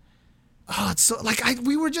in. Oh, it's so like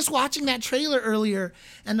we were just watching that trailer earlier,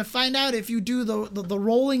 and to find out if you do the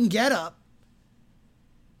rolling getup,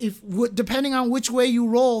 depending on which way you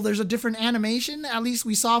roll, there's a different animation. At least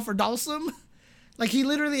we saw for Dalsum. Like he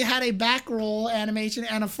literally had a back roll animation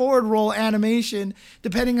and a forward roll animation,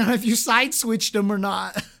 depending on if you side switched them or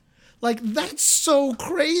not. Like, that's so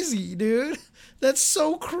crazy, dude. That's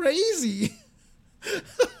so crazy.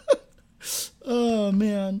 Oh,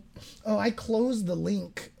 man. Oh, I closed the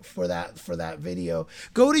link for that video.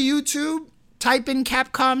 Go to YouTube, type in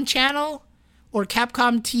Capcom channel or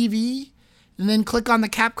Capcom TV, and then click on the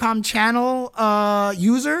Capcom channel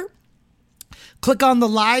user. Click on the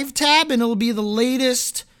live tab, and it'll be the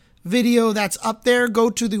latest video that's up there. Go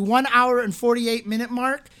to the 1 hour and 48 minute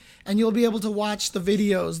mark, and you'll be able to watch the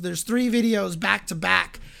videos. There's 3 videos back to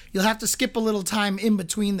back. You'll have to skip a little time in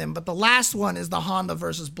between them, but the last one is the Honda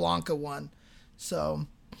versus Blanca one. So,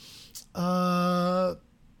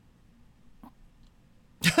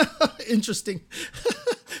 interesting.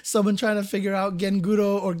 Someone trying to figure out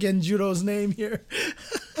Genguro or Genjuro's name here.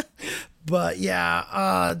 But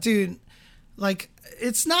yeah, dude, like,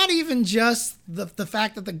 it's not even just the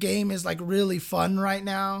fact that the game is like really fun right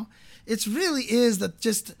now. It really is that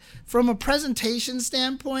just from a presentation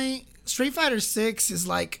standpoint, Street Fighter 6 is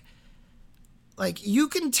like you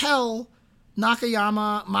can tell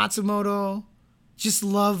Nakayama, Matsumoto just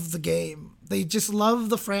love the game. They just love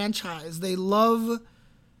the franchise. They love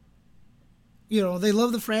they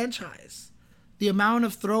love the franchise, the amount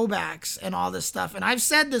of throwbacks and all this stuff. And I've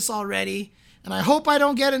said this already, and I hope I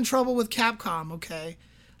don't get in trouble with Capcom, okay?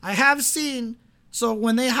 I have seen, so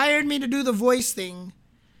when they hired me to do the voice thing,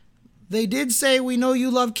 they did say, we know you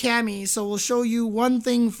love Cammy, so we'll show you one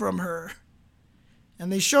thing from her.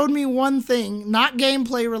 And they showed me one thing, not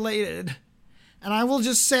gameplay related. And I will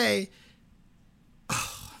just say,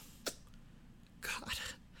 oh, God,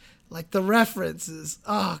 like the references,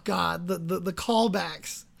 oh God, the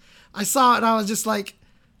callbacks. I saw it and I was just like,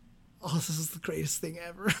 oh, this is the greatest thing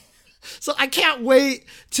ever. So I can't wait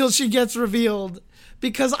till she gets revealed,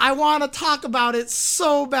 because I want to talk about it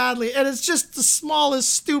so badly. And it's just the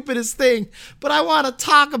smallest, stupidest thing, but I want to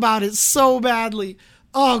talk about it so badly.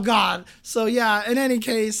 Oh, God. So, yeah, in any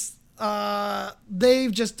case,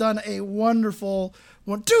 they've just done a wonderful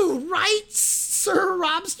one. Dude, right, Sir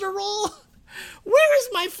Robster Roll? Where is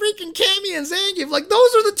my freaking Cammy and Zangief? Like,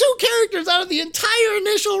 those are the two characters out of the entire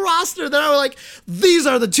initial roster that I was like, these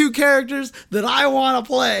are the two characters that I want to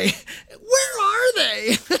play. Where are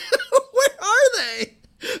they? Where are they?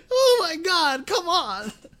 Oh, my God. Come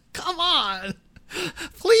on. Come on.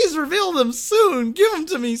 Please reveal them soon. Give them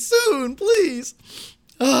to me soon, please.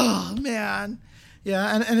 Oh, man.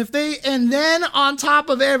 Yeah, and then on top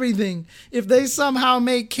of everything, if they somehow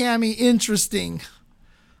make Cammy interesting,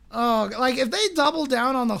 oh, like if they double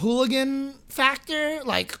down on the hooligan factor,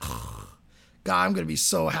 like, God, I'm going to be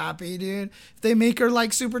so happy, dude. If they make her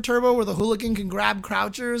like Super Turbo where the hooligan can grab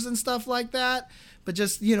crouchers and stuff like that, but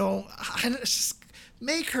just, just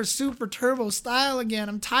make her Super Turbo style again.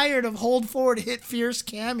 I'm tired of hold forward, hit fierce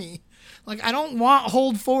Cammy. Like, I don't want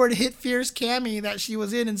hold forward, hit fierce Cammy that she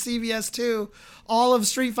was in CVS 2, all of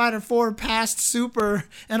Street Fighter 4 past Super,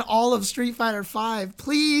 and all of Street Fighter 5.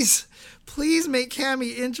 Please make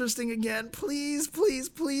Cammy interesting again. Please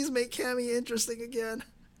make Cammy interesting again.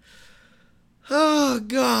 Oh,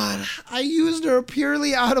 God. I used her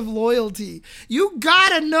purely out of loyalty. You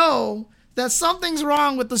gotta know that something's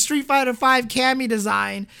wrong with the Street Fighter V Cammy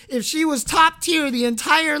design if she was top tier the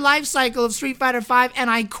entire life cycle of Street Fighter V and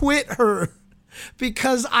I quit her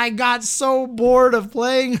because I got so bored of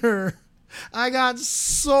playing her. I got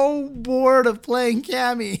so bored of playing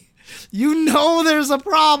Cammy. You know there's a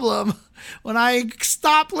problem when I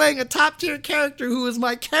stop playing a top tier character who is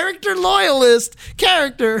my character loyalist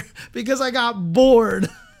character because I got bored.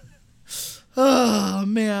 Oh,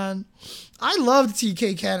 man. I loved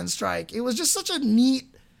TK Cannon Strike. It was just such a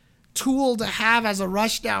neat tool to have as a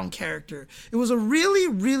rushdown character. It was a really,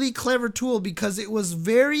 really clever tool because it was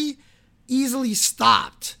very easily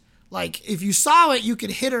stopped. Like, if you saw it, you could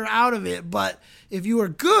hit her out of it. But if you were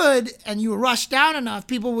good and you were rushed down enough,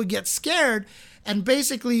 people would get scared. And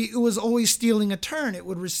basically, it was always stealing a turn. It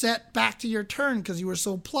would reset back to your turn because you were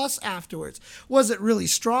so plus afterwards. Was it really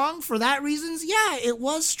strong for that reasons? Yeah, it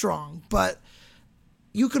was strong. But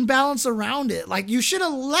you can balance around it. Like, you should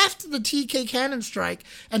have left the TK Cannon Strike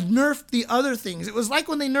and nerfed the other things. It was like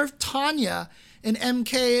when they nerfed Tanya in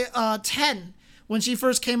MK10 when she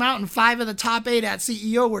first came out, and 5 of the top 8 at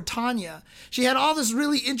CEO were Tanya. She had all this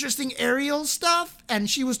really interesting aerial stuff, and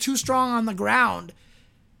she was too strong on the ground.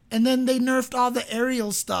 And then they nerfed all the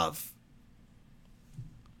aerial stuff.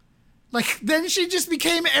 Like, then she just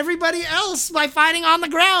became everybody else by fighting on the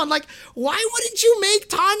ground. Like, why wouldn't you make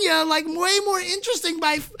Tanya, like, way more interesting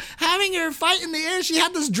by having her fight in the air? She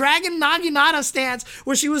had this Dragon Naginata stance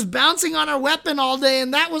where she was bouncing on her weapon all day,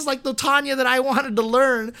 and that was, like, the Tanya that I wanted to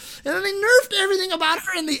learn. And then they nerfed everything about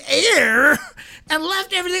her in the air and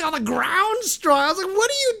left everything on the ground strong. I was like,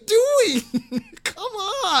 what are you doing? Come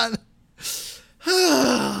on.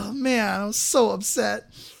 Oh, man, I was so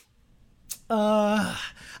upset.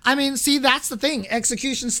 I mean, see, that's the thing.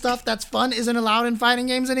 Execution stuff that's fun isn't allowed in fighting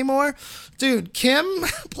games anymore. Dude, Kim,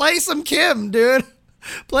 play some Kim, dude.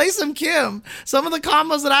 Play some Kim. Some of the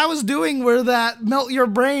combos that I was doing were that melt your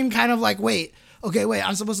brain kind of like, wait,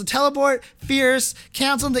 I'm supposed to teleport, fierce,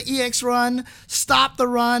 cancel the EX run, stop the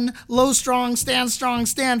run, low strong, stand,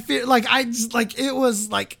 fierce. Like, it was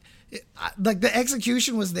like the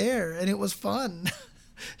execution was there and it was fun.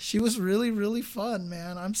 She was really, really fun,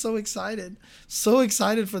 man. I'm so excited. So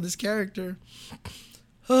excited for this character.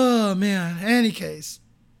 Oh, man. Any case,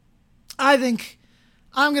 I think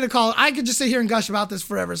I'm going to call it. I could just sit here and gush about this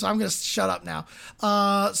forever, so I'm going to shut up now.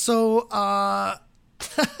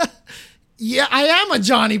 Yeah, I am a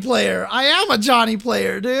Johnny player.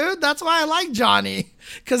 Dude. That's why I like Johnny.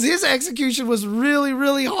 Because his execution was really,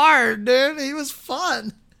 really hard, dude. He was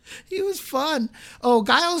fun. Oh,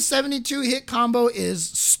 Guile's 72 hit combo is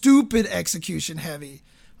stupid execution heavy.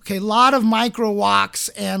 Okay, a lot of micro walks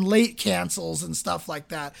and late cancels and stuff like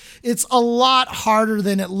that. It's a lot harder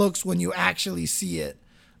than it looks when you actually see it,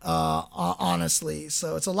 honestly.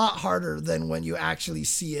 So it's a lot harder than when you actually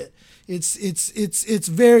see it. It's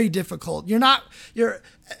very difficult.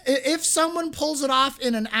 If someone pulls it off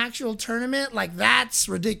in an actual tournament, like that's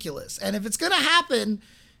ridiculous. And if it's gonna happen,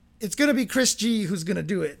 it's going to be Chris G who's going to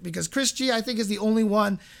do it, because Chris G, I think, is the only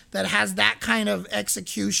one that has that kind of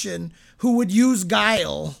execution, who would use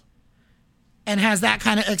Guile and has that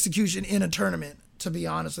kind of execution in a tournament, to be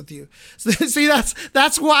honest with you. So, see,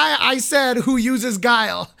 that's why I said who uses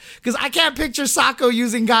Guile, because I can't picture Sako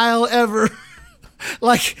using Guile ever.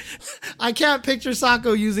 Like, I can't picture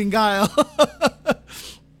Sako using Guile.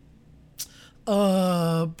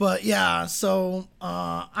 But yeah, so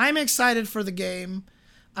I'm excited for the game.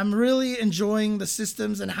 I'm really enjoying the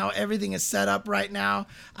systems and how everything is set up right now.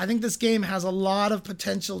 I think this game has a lot of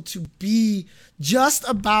potential to be just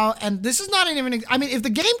about, and this is not even, I mean, if the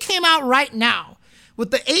game came out right now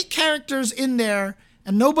with the 8 characters in there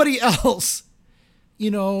and nobody else,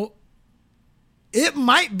 it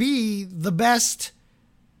might be the best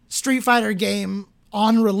Street Fighter game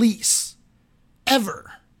on release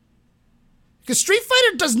ever. Because Street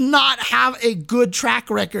Fighter does not have a good track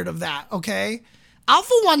record of that, okay?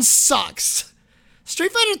 Alpha 1 sucks.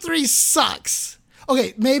 Street Fighter 3 sucks.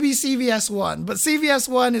 Okay, maybe CVS 1, but CVS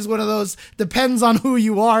 1 is one of those depends on who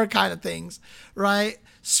you are kind of things, right?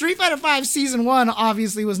 Street Fighter 5 Season 1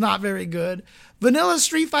 obviously was not very good. Vanilla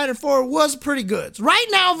Street Fighter 4 was pretty good. Right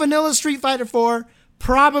now, Vanilla Street Fighter 4,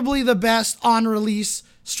 probably the best on-release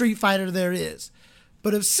Street Fighter there is.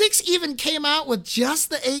 But if 6 even came out with just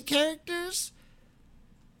the 8 characters,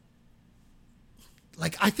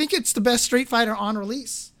 like, I think it's the best Street Fighter on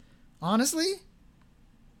release. Honestly,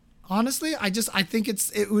 I think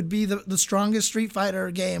it would be the strongest Street Fighter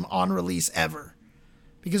game on release ever.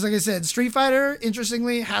 Because like I said, Street Fighter,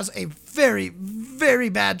 interestingly, has a very, very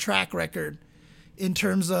bad track record in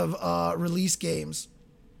terms of release games.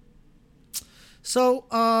 So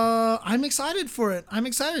I'm excited for it. I'm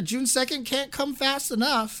excited. June 2nd can't come fast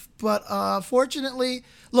enough. But fortunately,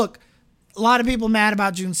 look, a lot of people mad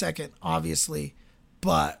about June 2nd, obviously.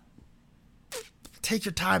 But take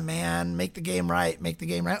your time, man. Make the game right.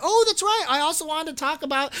 Oh, that's right. I also wanted to talk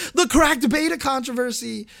about the cracked beta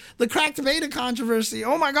controversy.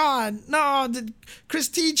 Oh, my God. No, Chris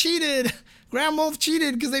T cheated. Graham Wolf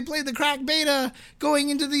cheated because they played the cracked beta going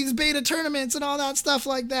into these beta tournaments and all that stuff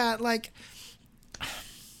like that. Like,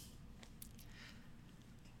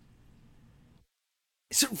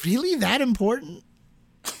 is it really that important?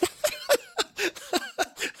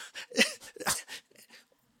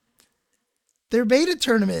 They're beta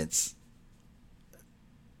tournaments.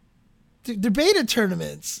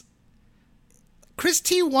 Chris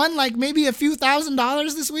T won like maybe a few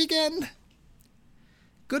 $1,000s this weekend.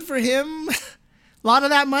 Good for him. A lot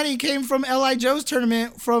of that money came from L.I. Joe's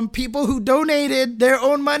tournament, from people who donated their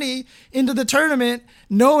own money into the tournament,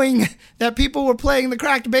 knowing that people were playing the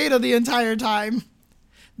cracked beta the entire time.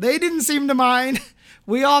 They didn't seem to mind.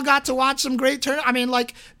 We all got to watch some great I mean,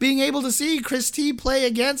 like, being able to see Chris T play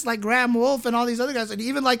against, like, Graham Wolf and all these other guys, and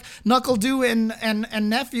even, like, Knuckle Dew and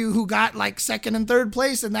Nephew, who got, like, 2nd and 3rd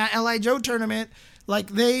place in that L.I. Joe tournament. Like,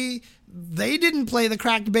 they didn't play the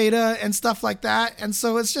cracked beta and stuff like that. And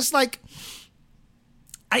so it's just like,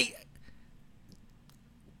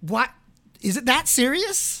 what? Is it that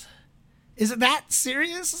serious? If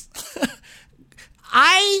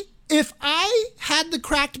I had the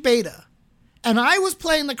cracked beta, and I was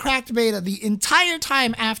playing the cracked beta the entire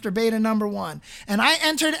time after beta number 1, and I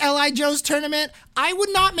entered L.I. Joe's tournament, I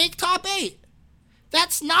would not make top 8.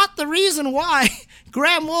 That's not the reason why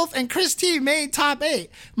Graham Wolf and Chris T made top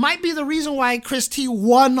 8. Might be the reason why Chris T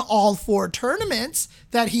won all 4 tournaments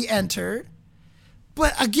that he entered.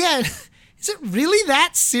 But again, is it really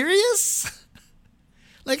that serious?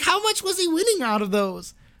 Like, how much was he winning out of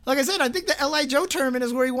those? Like I said, I think the L.I. Joe tournament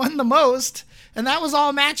is where he won the most, and that was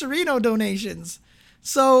all Matcherino donations.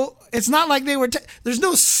 So it's not like they were, there's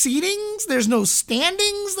no seatings, there's no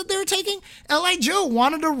standings that they were taking. L.I. Joe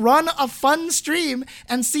wanted to run a fun stream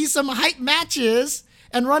and see some hype matches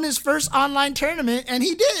and run his first online tournament, and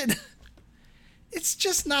he did. It's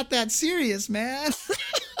just not that serious, man.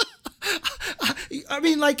 I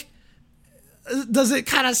mean, like, does it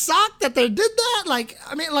kind of suck that they did that? Like,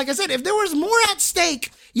 I mean, like I said, if there was more at stake,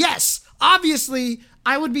 yes, obviously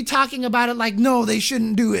I would be talking about it like, no, they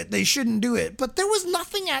shouldn't do it. But there was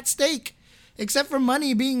nothing at stake except for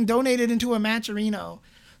money being donated into a Matcherino.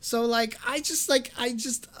 So, like,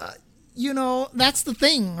 you know, that's the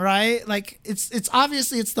thing, right? Like, it's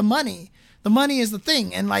obviously it's the money. The money is the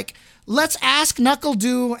thing. And like, let's ask Knuckle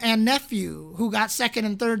Dew and Nephew, who got second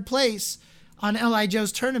and third place on L.I.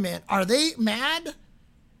 Joe's tournament. Are they mad?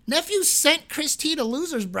 Nephew sent Chris T to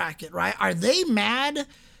loser's bracket, right? Are they mad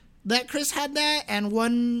that Chris had that and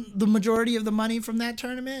won the majority of the money from that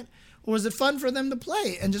tournament? Or was it fun for them to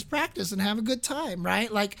play and just practice and have a good time,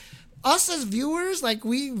 right? Like, us as viewers, like,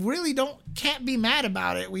 we really can't be mad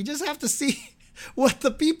about it. We just have to see what the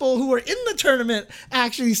people who are in the tournament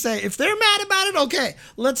actually say. If they're mad about it, okay,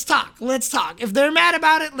 let's talk. If they're mad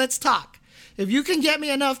about it, let's talk. If you can get me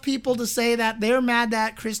enough people to say that they're mad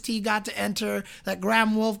that Chris T got to enter, that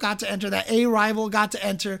Graham Wolf got to enter, that A Rival got to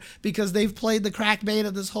enter because they've played the cracked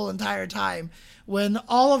beta this whole entire time, when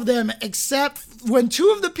all of them, except when two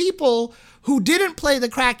of the people who didn't play the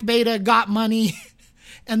cracked beta got money,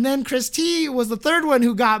 and then Chris T was the third one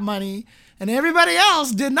who got money, and everybody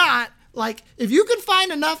else did not. Like, if you can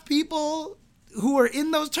find enough people who are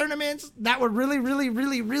in those tournaments that were really, really,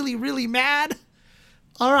 really, really, really mad,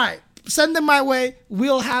 all right, send them my way.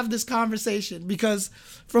 We'll have this conversation, because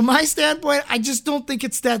from my standpoint, I just don't think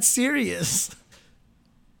it's that serious.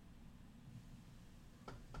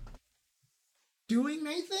 Doing,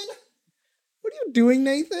 Nathan? What are you doing,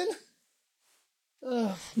 Nathan?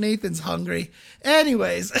 Oh, Nathan's hungry.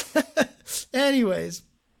 Anyways,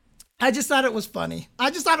 I just thought it was funny.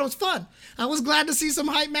 I just thought it was fun. I was glad to see some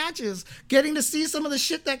hype matches. Getting to see some of the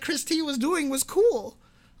shit that Chris T was doing was cool.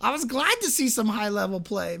 I was glad to see some high level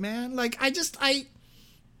play, man. Like,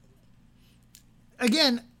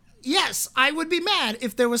 again, yes, I would be mad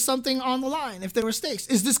if there was something on the line, if there were stakes.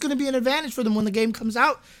 Is this going to be an advantage for them when the game comes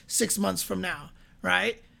out 6 months from now,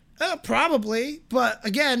 right? Probably. But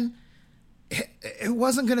again, it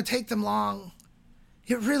wasn't going to take them long.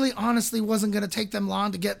 It really honestly wasn't going to take them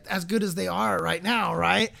long to get as good as they are right now,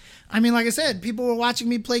 right? I mean, like I said, people were watching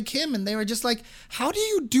me play Kim and they were just like, how do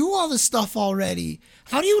you do all this stuff already?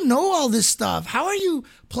 How do you know all this stuff? How are you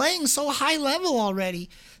playing so high level already?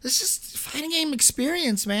 This is fighting game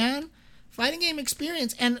experience, man. Fighting game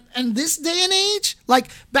experience. And this day and age, like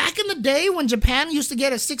back in the day when Japan used to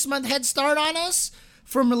get a 6-month head start on us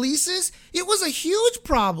from releases, it was a huge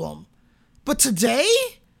problem. But today,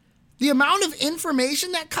 the amount of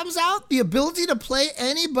information that comes out, the ability to play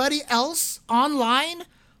anybody else online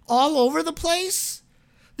all over the place,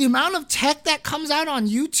 the amount of tech that comes out on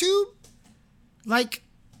YouTube, like,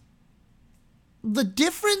 the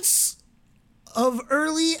difference of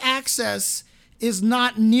early access is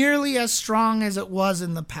not nearly as strong as it was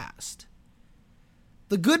in the past.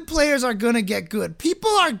 The good players are going to get good. People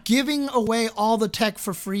are giving away all the tech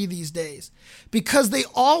for free these days because they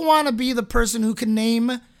all want to be the person who can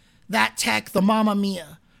name that tech the Mamma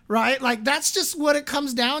Mia, right? Like, that's just what it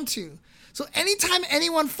comes down to. So anytime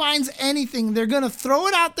anyone finds anything, they're going to throw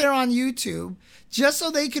it out there on YouTube just so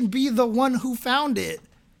they can be the one who found it.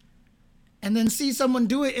 And then see someone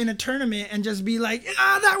do it in a tournament and just be like,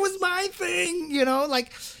 ah, that was my thing, you know?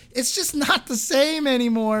 Like, it's just not the same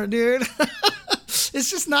anymore, dude. It's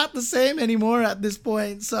just not the same anymore at this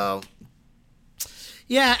point, so...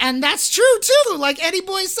 Yeah, and that's true, too. Like Eddie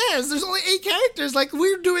Boy says, there's only 8 characters. Like,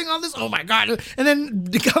 we're doing all this, oh my God. And then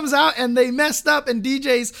it comes out and they messed up and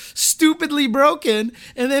DJ's stupidly broken.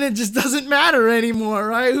 And then it just doesn't matter anymore,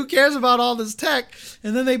 right? Who cares about all this tech?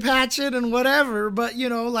 And then they patch it and whatever. But, you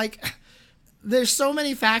know, like, there's so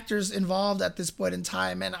many factors involved at this point in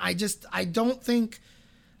time. And I don't think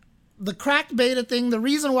the cracked beta thing, the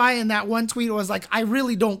reason why in that one tweet was like, I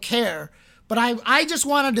really don't care. But I just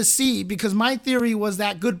wanted to see, because my theory was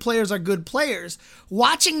that good players are good players.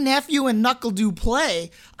 Watching Nephew and Knuckle Dew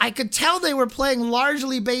play, I could tell they were playing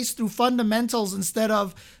largely based through fundamentals instead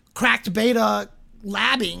of cracked beta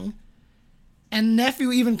labbing. And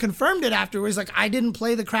Nephew even confirmed it afterwards, like, I didn't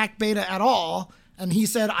play the cracked beta at all. And he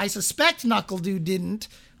said, I suspect Knuckle Dew didn't.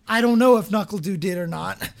 I don't know if Knuckle Dew did or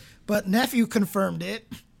not, but Nephew confirmed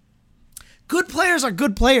it. Good players are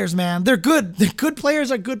good players, man. They're good. Good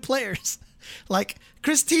players are good players. Like,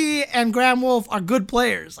 Chris T and Graham Wolf are good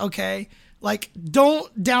players, okay? Like,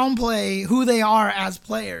 don't downplay who they are as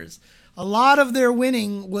players. A lot of their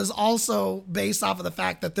winning was also based off of the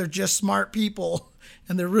fact that they're just smart people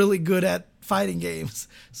and they're really good at fighting games.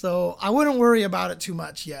 So I wouldn't worry about it too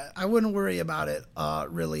much yet. I wouldn't worry about it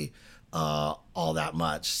really all that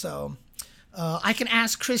much. So I can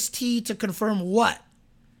ask Chris T to confirm what?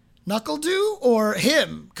 Knuckle Dew or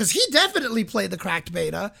him? Because he definitely played the cracked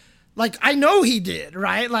beta. Like, I know he did,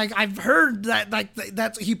 right? Like, I've heard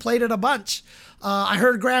that he played it a bunch. I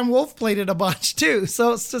heard Graham Wolf played it a bunch too.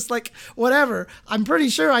 So it's just like, whatever. I'm pretty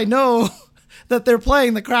sure I know that they're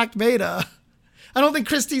playing the cracked beta. I don't think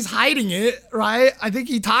Christie's hiding it, right? I think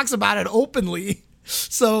he talks about it openly.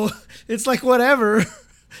 So it's like whatever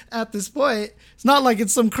at this point. It's not like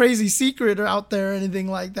it's some crazy secret out there or anything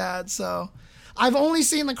like that. So I've only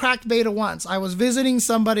seen the cracked beta once. I was visiting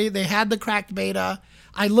somebody, they had the cracked beta.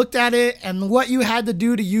 I looked at it, and what you had to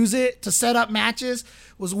do to use it to set up matches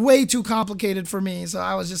was way too complicated for me. So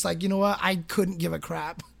I was just like, you know what? I couldn't give a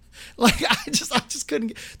crap. Like I just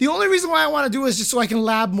couldn't. The only reason why I want to do it is just so I can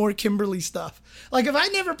lab more Kimberly stuff. Like if I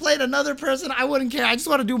never played another person, I wouldn't care. I just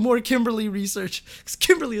want to do more Kimberly research because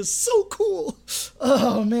Kimberly is so cool.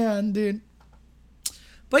 Oh man, dude.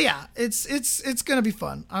 But yeah, it's gonna be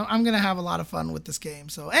fun. I'm gonna have a lot of fun with this game.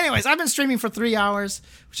 So, anyways, I've been streaming for 3 hours,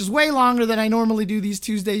 which is way longer than I normally do these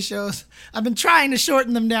Tuesday shows. I've been trying to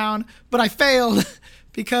shorten them down, but I failed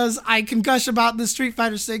because I can gush about this Street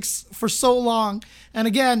Fighter 6 for so long. And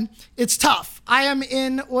again, it's tough. I am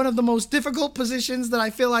in one of the most difficult positions that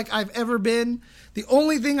I feel like I've ever been. The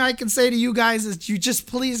only thing I can say to you guys is you just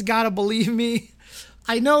please gotta believe me.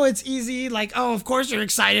 I know it's easy, like, oh, of course you're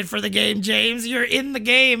excited for the game, James. You're in the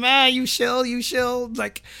game. You shill.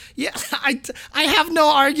 Like, yeah, I have no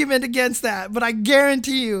argument against that, but I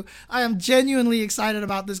guarantee you I am genuinely excited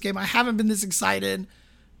about this game. I haven't been this excited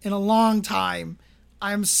in a long time.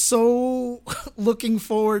 I'm so looking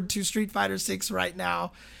forward to Street Fighter 6 right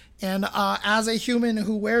now. And as a human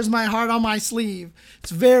who wears my heart on my sleeve,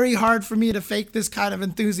 it's very hard for me to fake this kind of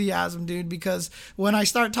enthusiasm, dude, because when I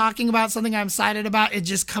start talking about something I'm excited about, it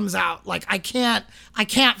just comes out. Like I can't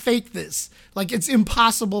fake this. Like it's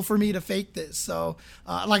impossible for me to fake this. So,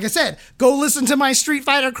 like I said, go listen to my Street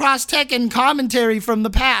Fighter Cross Tekken commentary from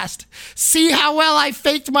the past. See how well I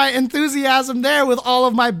faked my enthusiasm there with all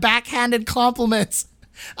of my backhanded compliments.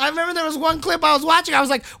 I remember there was one clip I was watching. I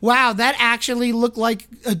was like, wow, that actually looked like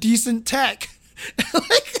a decent tech.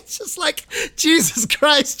 Like, it's just like, Jesus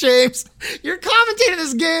Christ, James. You're commentating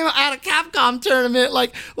this game at a Capcom tournament.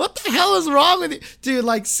 Like, what the hell is wrong with you? Dude,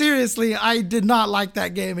 like, seriously, I did not like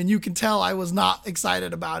that game, and you can tell I was not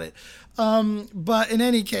excited about it. But in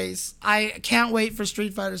any case, I can't wait for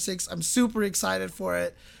Street Fighter 6. I'm super excited for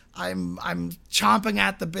it. I'm chomping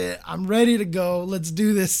at the bit. I'm ready to go. Let's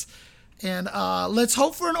do this. And let's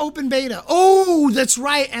hope for an open beta. Oh, that's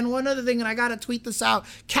right. And one other thing, and I got to tweet this out.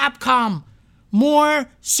 Capcom,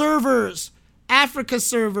 more servers. Africa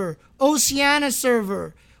server, Oceania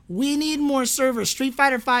server. We need more servers. Street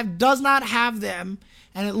Fighter 5 does not have them.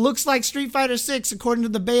 And it looks like Street Fighter 6, according to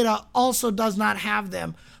the beta, also does not have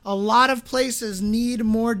them. A lot of places need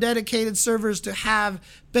more dedicated servers to have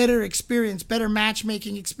better experience, better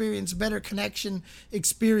matchmaking experience, better connection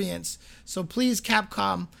experience. So please,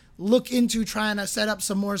 Capcom, look into trying to set up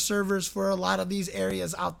some more servers for a lot of these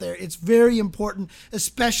areas out there. It's very important,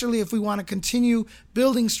 especially if we want to continue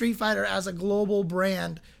building Street Fighter as a global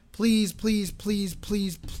brand. Please, please, please,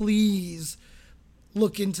 please, please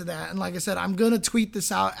look into that. And like I said, I'm going to tweet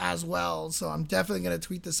this out as well. So I'm definitely going to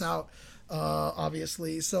tweet this out,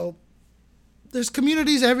 obviously. So there's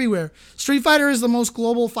communities everywhere. Street Fighter is the most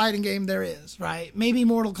global fighting game there is, right? Maybe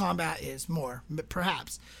Mortal Kombat is more,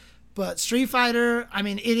 perhaps. But Street Fighter, I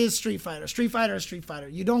mean, it is Street Fighter. Street Fighter is Street Fighter.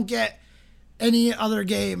 You don't get any other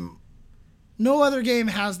game. No other game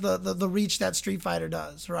has the reach that Street Fighter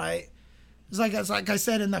does, right? It's like I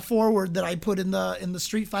said in the foreword that I put in the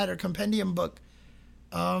Street Fighter compendium book.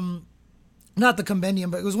 Not the compendium,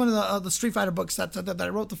 but it was one of the Street Fighter books that I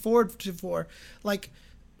wrote the foreword for. Like,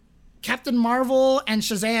 Captain Marvel and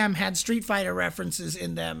Shazam had Street Fighter references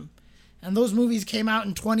in them. And those movies came out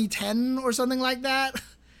in 2010 or something like that.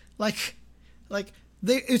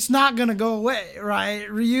 It's not gonna go away, right?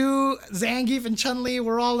 Ryu, Zangief, and Chun-Li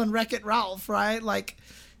were all in Wreck-It Ralph, right? Like,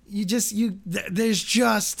 you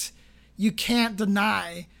can't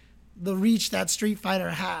deny the reach that Street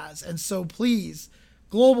Fighter has. And so please,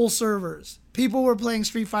 global servers. People were playing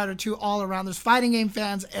Street Fighter 2 all around. There's fighting game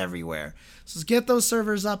fans everywhere. So let's get those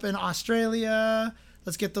servers up in Australia.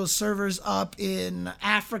 Let's get those servers up in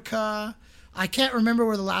Africa. I can't remember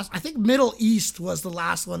where I think Middle East was the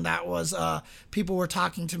last one that was, people were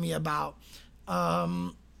talking to me about.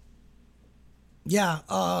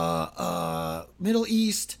 Middle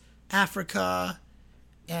East, Africa,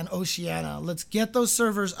 and Oceania. Let's get those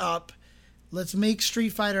servers up. Let's make Street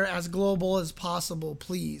Fighter as global as possible,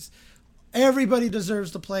 please. Everybody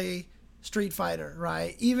deserves to play Street Fighter,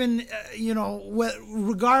 right? Even,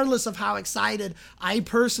 regardless of how excited I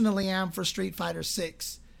personally am for Street Fighter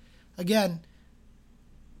 6. Again,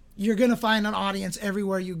 you're going to find an audience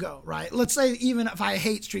everywhere you go, right? Let's say even if I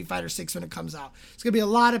hate Street Fighter 6 when it comes out, there's going to be a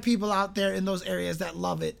lot of people out there in those areas that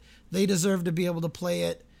love it. They deserve to be able to play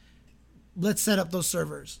it. Let's set up those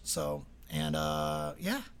servers. So, and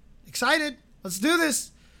excited. Let's do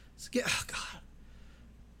this. Let's get, oh God.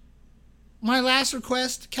 my last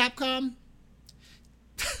request, Capcom,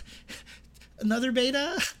 another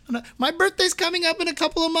beta. My birthday's coming up in a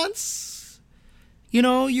couple of months. You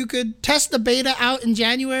know, you could test the beta out in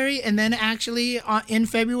January and then actually in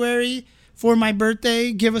February for my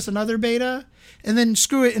birthday, give us another beta. And then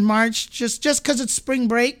screw it in March, just because it's spring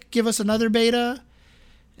break, give us another beta.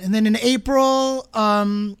 And then in April,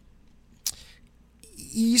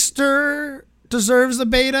 Easter deserves a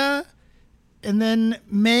beta. And then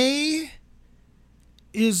May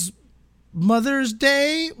is Mother's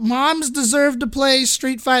Day. Moms deserve to play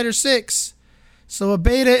Street Fighter 6. So a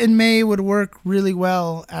beta in May would work really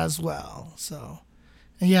well as well. So,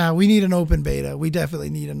 yeah, we need an open beta. We definitely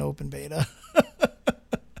need an open beta.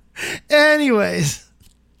 Anyways,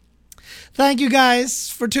 thank you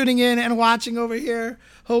guys for tuning in and watching over here.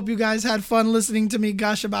 Hope you guys had fun listening to me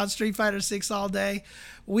gush about Street Fighter 6 all day.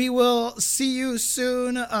 We will see you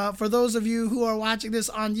soon. For those of you who are watching this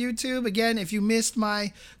on YouTube, again, if you missed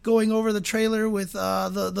my going over the trailer with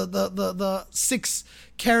the six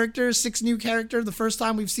new characters, the first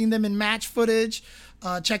time we've seen them in match footage,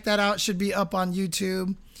 check that out. It should be up on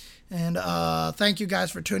YouTube. And thank you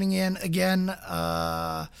guys for tuning in. Again,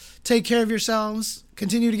 take care of yourselves.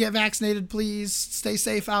 Continue to get vaccinated, please. Stay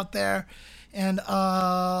safe out there. And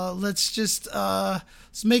let's just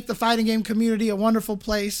let's make the fighting game community a wonderful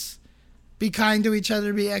place. Be kind to each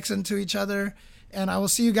other. Be excellent to each other. And I will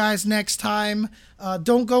see you guys next time.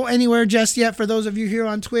 Don't go anywhere just yet. For those of you here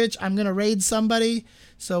on Twitch, I'm going to raid somebody.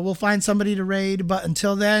 So we'll find somebody to raid. But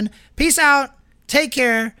until then, peace out. Take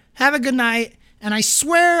care. Have a good night. And I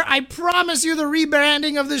swear, I promise you the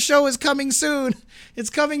rebranding of the show is coming soon. It's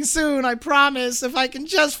coming soon, I promise. If I can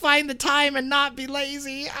just find the time and not be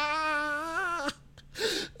lazy. Ah.